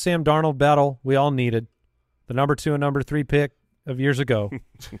Carson Wentz, Sam Darnold battle we all needed. The number 2 and number 3 pick of years ago,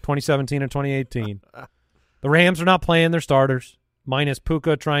 2017 and 2018. The Rams are not playing their starters, minus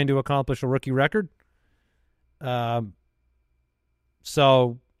Puka trying to accomplish a rookie record.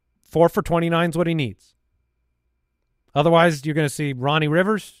 So 4 for 29 is what he needs. Otherwise, you're going to see Ronnie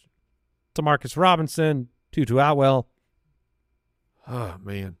Rivers, Demarcus Robinson, Tutu Atwell. Oh,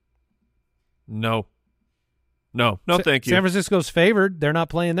 man. No, thank you. San Francisco's favored. They're not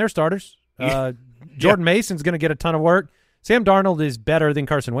playing their starters. Jordan Mason's going to get a ton of work. Sam Darnold is better than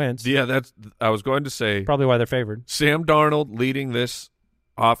Carson Wentz. Yeah, I was going to say probably why they're favored. Sam Darnold leading this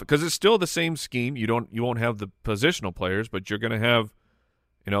off because it's still the same scheme. You won't have the positional players, but you're going to have,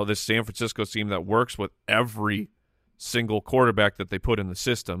 this San Francisco team that works with every single quarterback that they put in the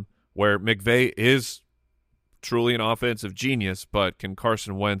system. Where McVay is truly an offensive genius, but can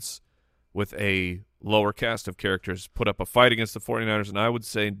Carson Wentz with a lower cast of characters put up a fight against the 49ers? And I would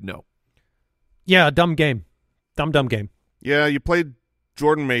say no. Yeah, dumb game. Dumb game. Yeah, you played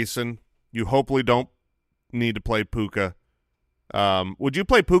Jordan Mason. You hopefully don't need to play Puka. Would you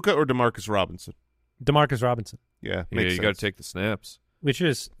play Puka or Demarcus Robinson? Demarcus Robinson. Yeah, you got to take the snaps. Which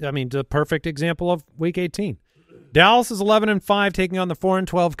is, the perfect example of Week 18. Dallas is 11-5, taking on the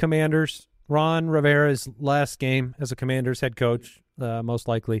 4-12 Commanders. Ron Rivera's last game as a Commanders head coach, most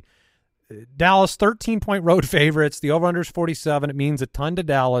likely. Dallas, 13-point road favorites. The over-under is 47. It means a ton to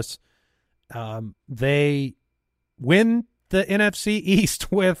Dallas. They win the NFC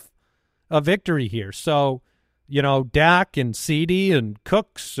East with a victory here. So, Dak and CD and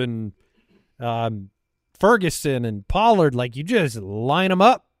Cooks and Ferguson and Pollard, you just line them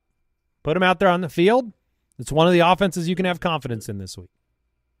up, put them out there on the field. It's one of the offenses you can have confidence in this week.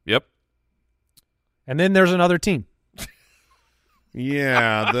 Yep. And then there's another team.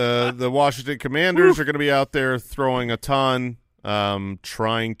 Yeah, the Washington Commanders are going to be out there throwing a ton,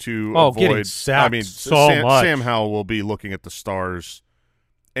 trying to avoid. Getting sacked much. Sam Howell will be looking at the stars,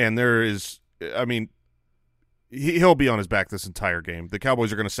 and there is, he'll be on his back this entire game. The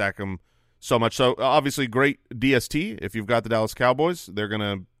Cowboys are going to sack him so much. So obviously, great DST if you've got the Dallas Cowboys. They're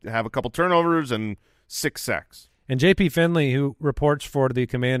going to have a couple turnovers and 6 sacks. And J.P. Finley, who reports for the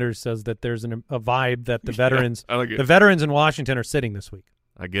Commanders, says that there's a vibe that the veterans, the veterans in Washington are sitting this week.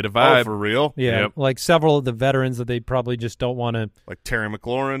 I get a vibe. Oh, for real? Yeah, like several of the veterans that they probably just don't want to. Like Terry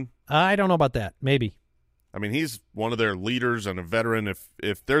McLaurin? I don't know about that. Maybe. I mean, he's one of their leaders and a veteran.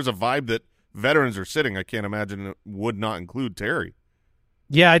 If there's a vibe that veterans are sitting, I can't imagine it would not include Terry.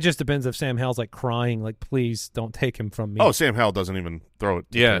 Yeah, it just depends if Sam Howell's crying, please don't take him from me. Oh, Sam Howell doesn't even throw it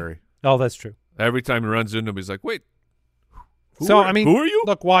to Terry. Oh, that's true. Every time he runs into him, he's like, wait. Who are you?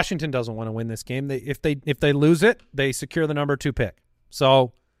 Look, Washington doesn't want to win this game. If they lose it, they secure the number 2 pick.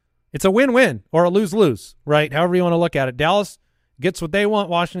 So it's a win-win or a lose-lose, right? However you want to look at it. Dallas gets what they want.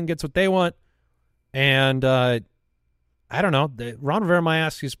 Washington gets what they want. And I don't know. Ron Rivera might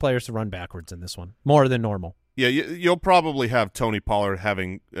ask his players to run backwards in this one more than normal. Yeah, you'll probably have Tony Pollard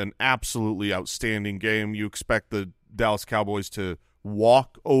having an absolutely outstanding game. You expect the Dallas Cowboys to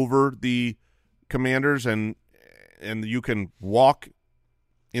walk over the Commanders, and you can walk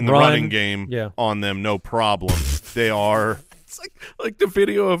in the running game on them, no problem. They are – It's like the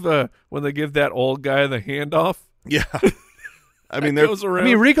video of when they give that old guy the handoff. Yeah. I mean,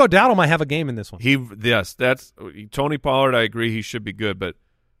 Rico Dowdle might have a game in this one. That's Tony Pollard. I agree he should be good, but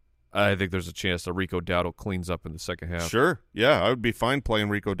I think there's a chance that Rico Dowdle cleans up in the second half. Sure. Yeah, I would be fine playing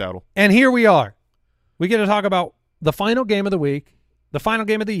Rico Dowdle. And here we are. We get to talk about the final game of the week, the final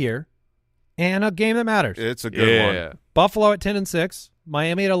game of the year, and a game that matters. It's a good one. Buffalo at 10-6,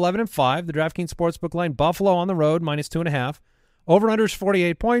 Miami at 11-5. The DraftKings Sportsbook line: Buffalo on the road -2.5. Over/under is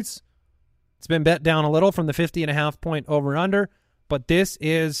 48 points. It's been bet down a little from the 50.5 point over/under, but this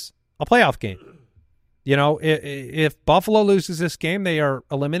is a playoff game. You know, if Buffalo loses this game, they are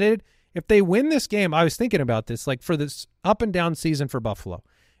eliminated. If they win this game, I was thinking about this, like for this up and down season for Buffalo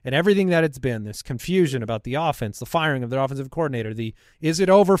and everything that it's been, this confusion about the offense, the firing of their offensive coordinator, is it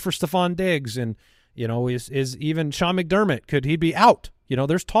over for Stephon Diggs? And, you know, is even Sean McDermott, could he be out? You know,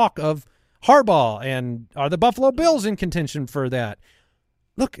 there's talk of Harbaugh, and are the Buffalo Bills in contention for that?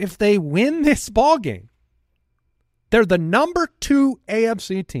 Look, if they win this ball game, they're the number 2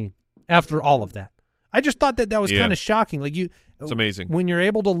 AFC team after all of that. I just thought that was kind of shocking. Like it's amazing when you're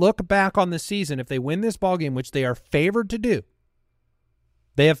able to look back on the season. If they win this ball game, which they are favored to do,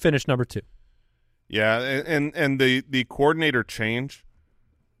 they have finished number 2. Yeah, and the coordinator change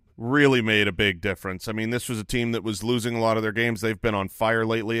really made a big difference. I mean, this was a team that was losing a lot of their games. They've been on fire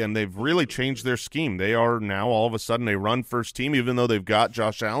lately, and they've really changed their scheme. They are now all of a sudden a run-first team, even though they've got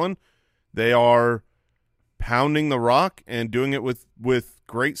Josh Allen. They are pounding the rock and doing it with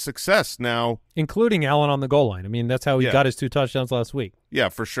great success now, including Allen on the goal line. I mean, that's how he got his 2 touchdowns last week. Yeah,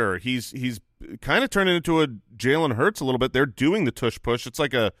 for sure. He's kind of turned into a Jalen Hurts a little bit. They're doing the tush push. It's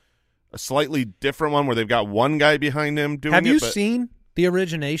like a slightly different one where they've got one guy behind him doing it. Have you seen the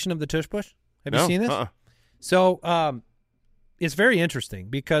origination of the tush push? Have you seen this? So it's very interesting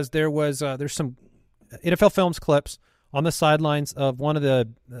because there's some NFL Films clips on the sidelines of one of the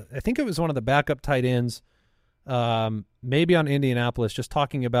I think it was one of the backup tight ends, maybe on Indianapolis, just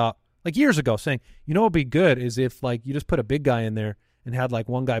talking about, like, years ago, saying, you know what would be good is if, like, you just put a big guy in there and had, like,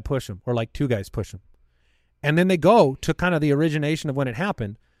 one guy push him or, like, 2 guys push him. And then they go to kind of the origination of when it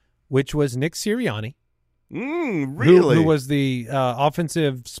happened, which was Nick Sirianni. Really? Who was the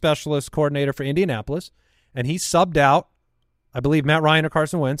offensive specialist coordinator for Indianapolis. And he subbed out, I believe, Matt Ryan or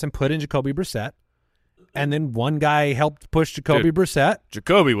Carson Wentz and put in Jacoby Brissett. And then one guy helped push Jacoby Brissett.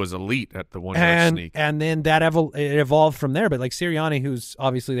 Jacoby was elite at the one-yard sneak. And then that it evolved from there. But like Sirianni, who's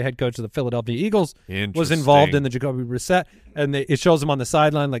obviously the head coach of the Philadelphia Eagles, was involved in the Jacoby Brissett. And it shows him on the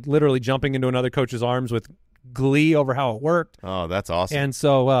sideline, like literally jumping into another coach's arms with glee over how it worked. Oh, that's awesome. And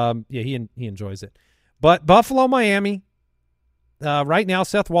so, he enjoys it. But Buffalo, Miami, right now,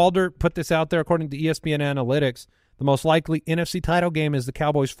 Seth Walder put this out there according to ESPN Analytics. The most likely NFC title game is the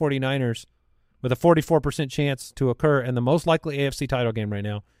Cowboys-49ers, with a 44% chance to occur, and the most likely AFC title game right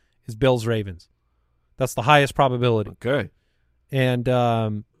now is Bills-Ravens. That's the highest probability. Okay. And,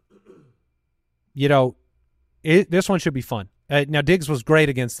 this one should be fun. Now, Diggs was great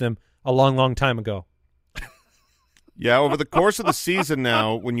against them a long, long time ago. Yeah, over the course of the season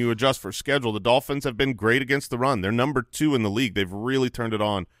now, when you adjust for schedule, the Dolphins have been great against the run. They're number 2 in the league. They've really turned it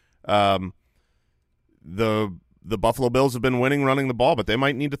on. The Buffalo Bills have been winning running the ball, but they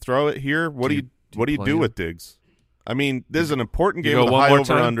might need to throw it here. What do you do with Diggs? I mean, this is an important game with a high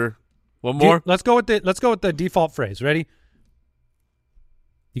over-under. One more? Let's go with the default phrase. Ready?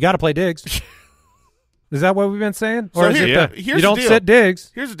 You got to play Diggs. Is that what we've been saying? Or you don't sit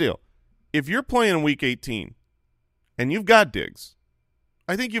Diggs? Here's the deal. If you're playing in Week 18 and you've got Diggs,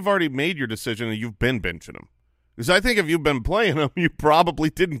 I think you've already made your decision and you've been benching him. Because I think if you've been playing him, you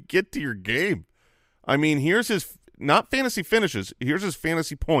probably didn't get to your game. I mean, here's his – not fantasy finishes. Here's his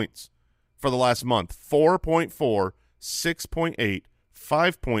fantasy points for the last month. 4.4, 6.8,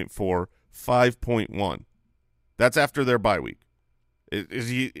 5.4, 5.1. That's after their bye week. Is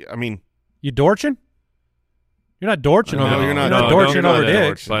he – I mean – You dorching? You're not dorching over you're not dorching over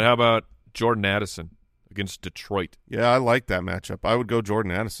Diggs. But how about Jordan Addison against Detroit? Yeah, I like that matchup. I would go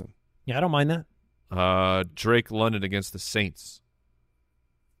Jordan Addison. Yeah, I don't mind that. Drake London against the Saints.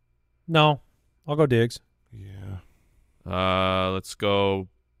 No. I'll go Diggs. Yeah. Let's go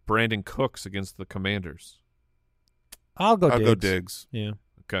Brandon Cooks against the Commanders. I'll go Diggs. Yeah.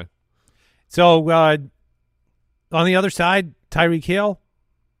 Okay. So on the other side, Tyreek Hill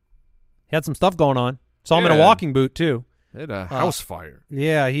had some stuff going on. Saw him in a walking boot too. Had a house fire.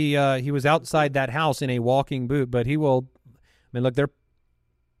 Yeah, he was outside that house in a walking boot, but he will. I mean, look,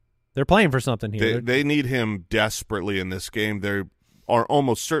 they're playing for something here. They need him desperately in this game. They are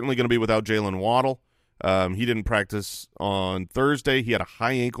almost certainly going to be without Jalen Waddle. He didn't practice on Thursday. He had a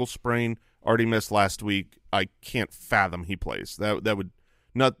high ankle sprain. Already missed last week. I can't fathom he plays. That would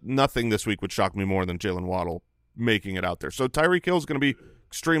nothing this week would shock me more than Jalen Waddle making it out there. So Tyreek Hill is going to be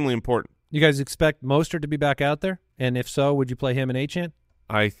extremely important. You guys expect Mostert to be back out there? And if so, would you play him in Achane?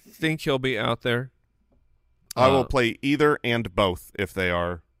 I think he'll be out there. I will play either and both if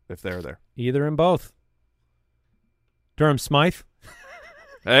they're there. Either and both. Durham Smythe?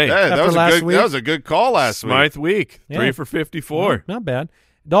 Hey, After that was a good call last week. Smythe week. Yeah. 3 for 54. Not bad.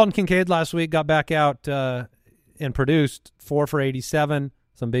 Dalton Kincaid last week got back out and produced 4 for 87,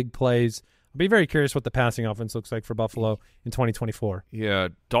 some big plays. I'll be very curious what the passing offense looks like for Buffalo in 2024. Yeah,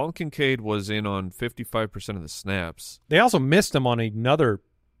 Dalton Kincaid was in on 55% of the snaps. They also missed him on another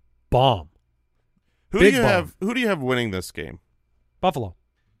bomb. Who Big do you bomb. have? Who do you have winning this game? Buffalo.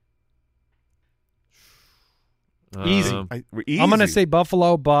 Easy. Easy. I'm going to say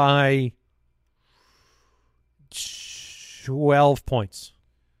Buffalo by 12 points.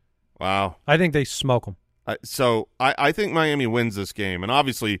 Wow. I think they smoke them. I think Miami wins this game, and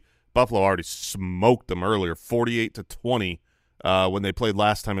obviously Buffalo already smoked them earlier, 48-20, when they played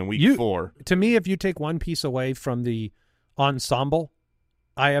last time in Week 4. To me, if you take one piece away from the ensemble,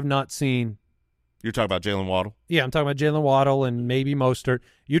 I have not seen. You're talking about Jalen Waddle? Yeah, I'm talking about Jalen Waddle and maybe Mostert.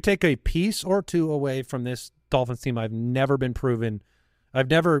 You take a piece or two away from this Dolphins team, I've never been proven. They've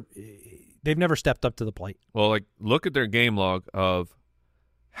never stepped up to the plate. Well, like, look at their game log of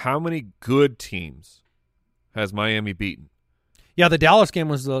how many good teams has Miami beaten. Yeah, the Dallas game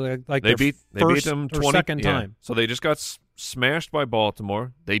was like They their beat first them or 20, second yeah. time. So they just got smashed by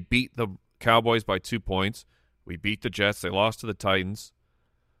Baltimore. They beat the Cowboys by 2 points. We beat the Jets. They lost to the Titans.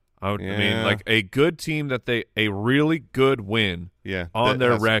 I mean, like a good team a really good win on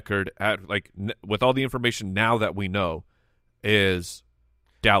their record at with all the information now that we know is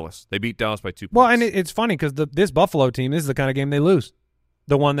Dallas. They beat Dallas by 2 points. Well, and it's funny because this Buffalo team, this is the kind of game they lose,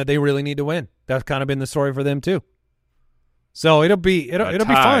 the one that they really need to win. That's kind of been the story for them too. So it'll be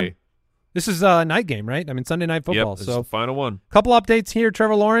fun. This is a night game, right? I mean, Sunday Night Football. Yep, this so is the final one. Couple updates here.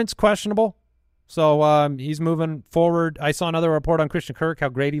 Trevor Lawrence questionable. So he's moving forward. I saw another report on Christian Kirk, how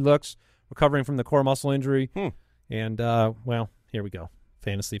great he looks, recovering from the core muscle injury. And, well, here we go.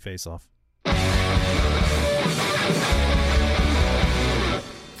 Fantasy face-off.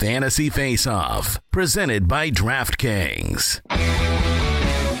 Fantasy Face-Off, presented by DraftKings.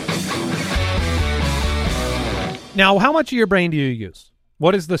 Now, how much of your brain do you use?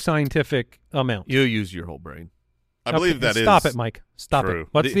 What is the scientific amount? You use your whole brain. I believe that is Stop it, Mike. Stop true. it.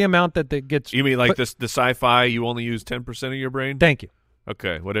 What's the amount that gets... You mean like the sci-fi, you only use 10% of your brain? Thank you.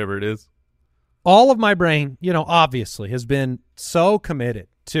 Okay, whatever it is. All of my brain, obviously has been so committed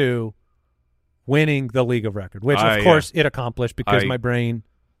to winning the League of Record, which, of course, it accomplished because my brain,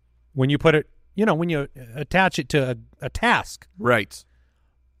 when you put it, when you attach it to a task. Right.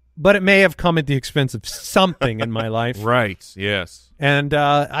 But it may have come at the expense of something in my life. Right, yes. And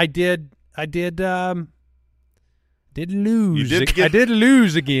I did lose. I did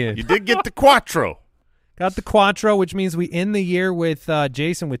lose again. You did get the Quattro. Got the Quattro, which means we end the year with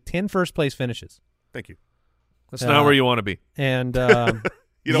Jason with 10 first-place finishes. Thank you. That's not where you want to be. And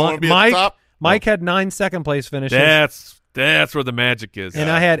you don't want to be at the top? Mike had 9 second-place finishes. That's where the magic is. And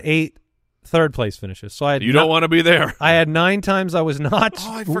I had 8 third-place finishes. So you don't want to be there. I had 9 times I was not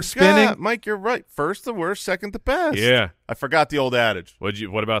I forgot. spinning. Mike, you're right. First the worst, second the best. Yeah. I forgot the old adage.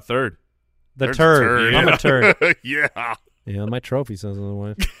 What about third? The There's turd. a I'm a turd. Yeah. Yeah, my trophy says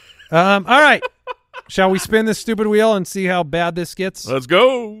otherwise. All right. Shall we spin this stupid wheel and see how bad this gets? Let's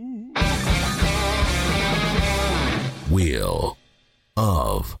go. Wheel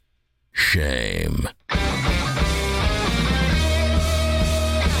of Shame.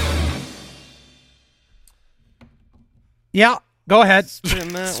 Yeah, go ahead.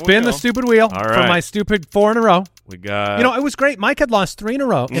 Spin the stupid wheel All for right. my stupid 4 in a row. We got It was great. Mike had lost 3 in a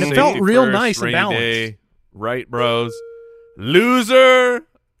row, and it felt real nice and rainy balanced. day, right, bros? Loser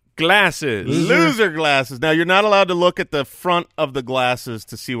glasses. Loser glasses. Now, you're not allowed to look at the front of the glasses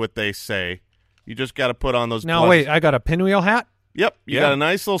to see what they say. You just got to put on those Now, plus- wait, I got a pinwheel hat? Yep. You got a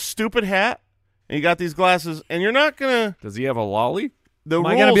nice little stupid hat, and you got these glasses, and you're not going to... Does he have a lolly? Am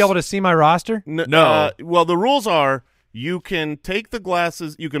I going to be able to see my roster? No. Well, the rules are you can take the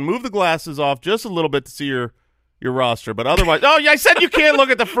glasses, you can move the glasses off just a little bit to see your roster, but otherwise... Oh, yeah, I said you can't look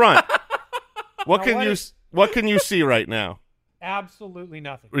at the front. What can you see right now? Absolutely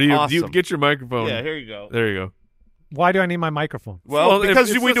nothing. You Awesome. get your microphone. Yeah, here you go. There you go. Why do I need my microphone? Well,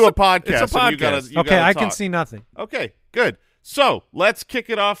 because we do a podcast. It's a and you podcast. gotta I talk. can see nothing. Okay, good. So let's kick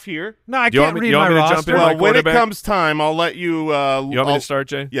it off here. No, I Do you can't want me- read you my want me to jump roster. in? Well, my when it quarterback? comes time, I'll let you. You want me I'll- to start,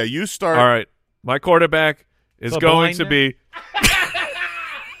 Jay? Yeah, you start. All right. My quarterback is The going to blindness? be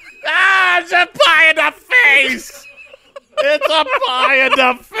It's a pie in the face. It's a pie in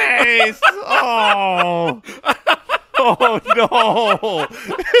the face. Oh. Oh, no.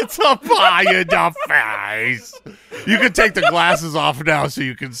 It's a pie in the face. You can take the glasses off now so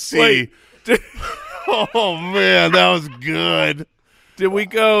you can see. Wait. Oh, man, that was good. Did we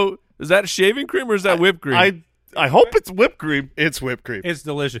go? Is that shaving cream or is that whipped cream? I I hope it's whipped cream. It's whipped cream. It's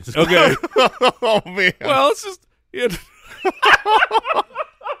delicious. Okay. Oh man. Well, it's just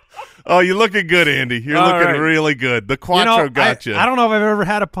Oh, you're looking good, Andy. You're All looking right. really good. The Quattro got you. I don't know if I've ever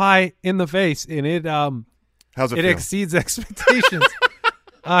had a pie in the face, and it How's it it feel? exceeds expectations.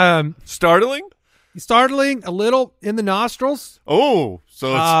 startling. Startling, a little in the nostrils. Oh,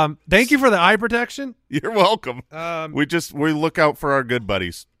 so it's, Thank you for the eye protection. you're welcome. We look out for our good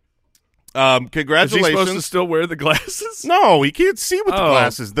buddies. Congratulations. Is he supposed to still wear the glasses? No, he can't see with the Oh.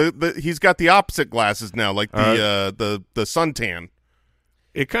 glasses. He's got the opposite glasses now, like All the suntan.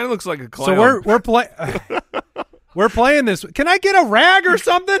 It kind of looks like a clown. So we're playing this. Can I get a rag or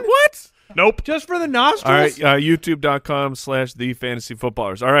something? What? Nope. Just for the All nostrils? right,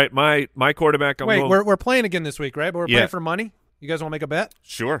 youtube.com/thefantasyfootballers. All right, my quarterback. Wait, we're playing again this week, right? But we're Yeah. playing for money. You guys want to make a bet?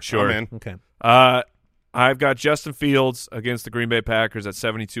 Sure, Sure. man. Okay. I've got Justin Fields against the Green Bay Packers at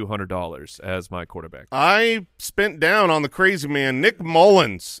 $7,200 as my quarterback. I spent down on the crazy man, Nick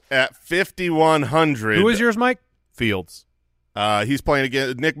Mullins, at 5,100. Who is yours, Mike? Fields. He's playing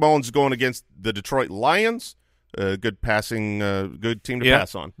against Nick Mullins is going against the Detroit Lions. Good passing, good team to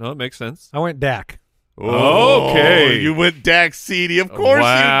pass on. No, it makes sense. I went Dak. Okay. You went Dak Seedy. Of course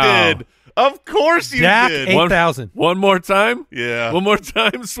Wow. you did. Of course you Dak did. 8,000. One more time? Yeah. One more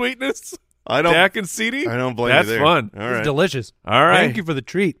time, sweetness? I don't. Dak and CD? I don't blame That's you there. fun. All It's right. delicious. All right. Thank you for the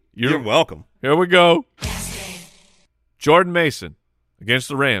treat. You're welcome. Here we go. Jordan Mason against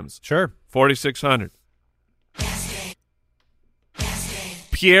the Rams, Sure. 4,600.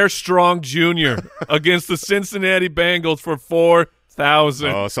 Pierre Strong Jr. against the Cincinnati Bengals for 4,000.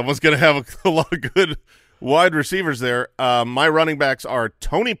 Oh, someone's going to have a lot of good wide receivers there. My running backs are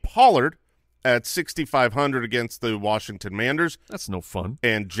Tony Pollard at 6,500 against the Washington Manders, That's no fun.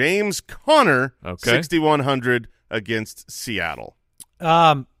 and James Conner, Okay. 6,100 against Seattle.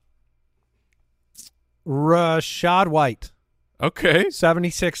 Rashad White, Okay.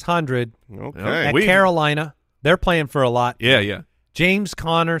 7,600 Okay. at We- Carolina. They're playing for a lot. Yeah. James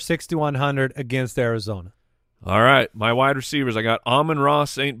Conner, 6,100 against Arizona. All right. My wide receivers, I got Amon-Ra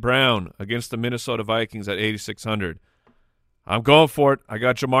St. Brown against the Minnesota Vikings at 8,600. I'm going for it. I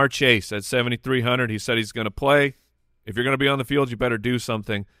got Jamar Chase at 7,300. He said he's going to play. If you're going to be on the field, you better do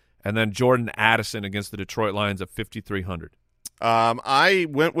something. And then Jordan Addison against the Detroit Lions at 5,300. I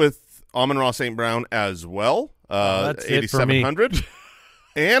went with Amon-Ra St. Brown as well, that's it for me. 8,700.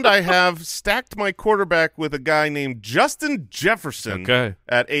 And I have stacked my quarterback with a guy named Justin Jefferson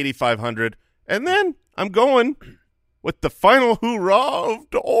at 8,500. And then I'm going with the final hoorah of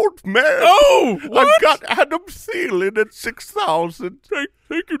the old man. Oh, what? I've got Adam Thielen at 6,000.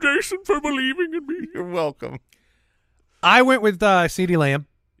 Thank you, Jason, for believing in me. You're welcome. I went with CeeDee Lamb.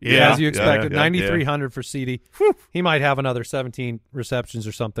 Yeah, as you expected, yeah, 9,300 for CeeDee. He might have another 17 receptions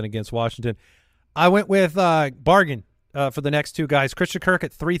or something against Washington. I went with bargain for the next two guys. Christian Kirk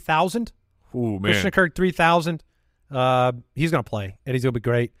at 3,000. Ooh, man. Christian Kirk 3,000. He's going to play, and he's going to be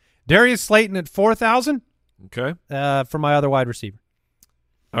great. Darius Slayton at 4,000 Okay. for my other wide receiver.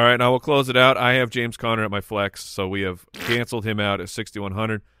 All right, now we'll close it out. I have James Conner at my flex, so we have canceled him out at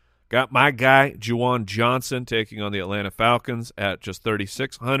 6,100. Got my guy, Juwan Johnson, taking on the Atlanta Falcons at just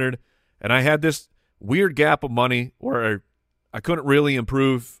 3,600. And I had this weird gap of money where I couldn't really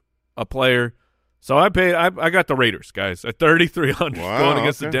improve a player. So I got the Raiders, guys, at 3,300 Wow, going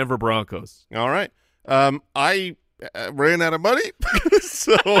against the okay. Denver Broncos. All right. I ran out of money,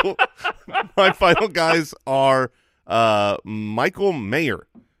 so my final guys are Michael Mayer,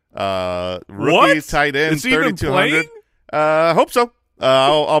 rookie What? tight end, Is he even 3,200. Hope so.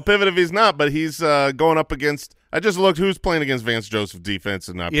 I'll pivot if he's not, but he's going up against. I just looked who's playing against Vance Joseph defense,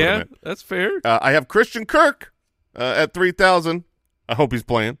 and I put him Yeah, in. that's fair. I have Christian Kirk at 3,000. I hope he's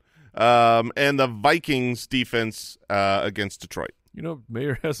playing. And the Vikings defense against Detroit. You know,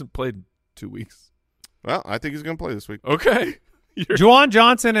 Mayer hasn't played in 2 weeks. Well, I think he's going to play this week. Okay. Juwan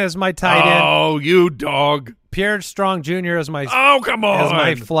Johnson as my tight end. Oh, you dog. Pierre Strong Jr. as my Oh, come on. as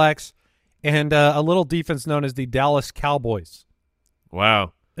my flex, and a little defense known as the Dallas Cowboys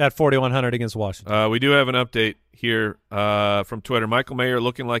Wow. at 4,100 against Washington. We do have an update here from Twitter. Michael Mayer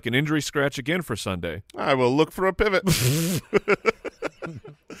looking like an injury scratch again for Sunday. I will look for a pivot.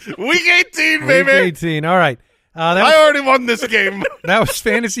 Week 18, Week baby. 18. All right. I That already won this game. was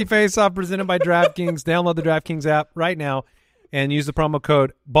Fantasy Face-Off presented by DraftKings. Download the DraftKings app right now and use the promo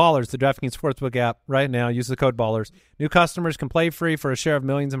code BALLERS, the DraftKings Sportsbook app right now. Use the code BALLERS. New customers can play free for a share of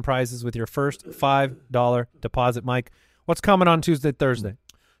millions in prizes with your first $5 deposit. Mike, what's coming on Tuesday, Thursday?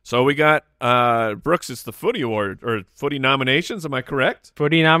 So we got Brooks. It's the Footy Award or Footy nominations. Am I correct?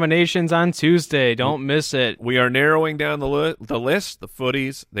 Footy nominations on Tuesday. Don't miss it. We are narrowing down the list. The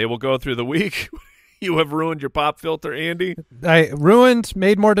Footies. They will go through the week. You have ruined your pop filter, Andy? I ruined,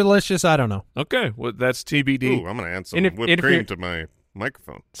 made more delicious. I don't know. Okay, well, that's TBD. Ooh, I'm going to add some whipped cream to my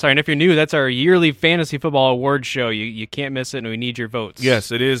microphone. Sorry, and if you're new, that's our yearly fantasy football award show. You can't miss it, and we need your votes.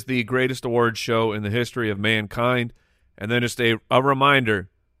 Yes, it is the greatest award show in the history of mankind. And then just a reminder,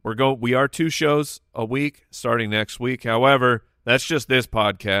 we are 2 shows a week starting next week. However, that's just this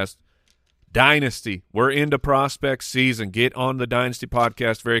podcast. Dynasty. We're into prospect season. Get on the Dynasty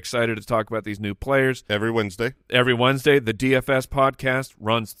podcast. Very excited to talk about these new players. Every Wednesday. The DFS podcast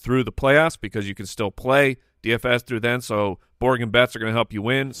runs through the playoffs because you can still play DFS through then. So Borg and Bets are going to help you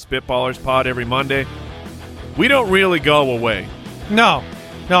win. Spitballers pod every Monday. We don't really go away. No,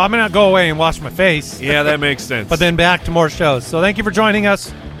 I'm going to go away and wash my face. Yeah, that makes sense. But then back to more shows. So thank you for joining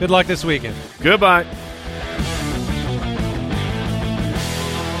us. Good luck this weekend. Goodbye.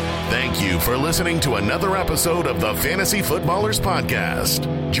 Thank you for listening to another episode of the Fantasy Footballers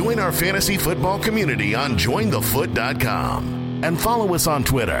Podcast. Join our fantasy football community on jointhefoot.com and follow us on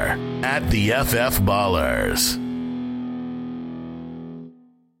Twitter @TheFFBallers.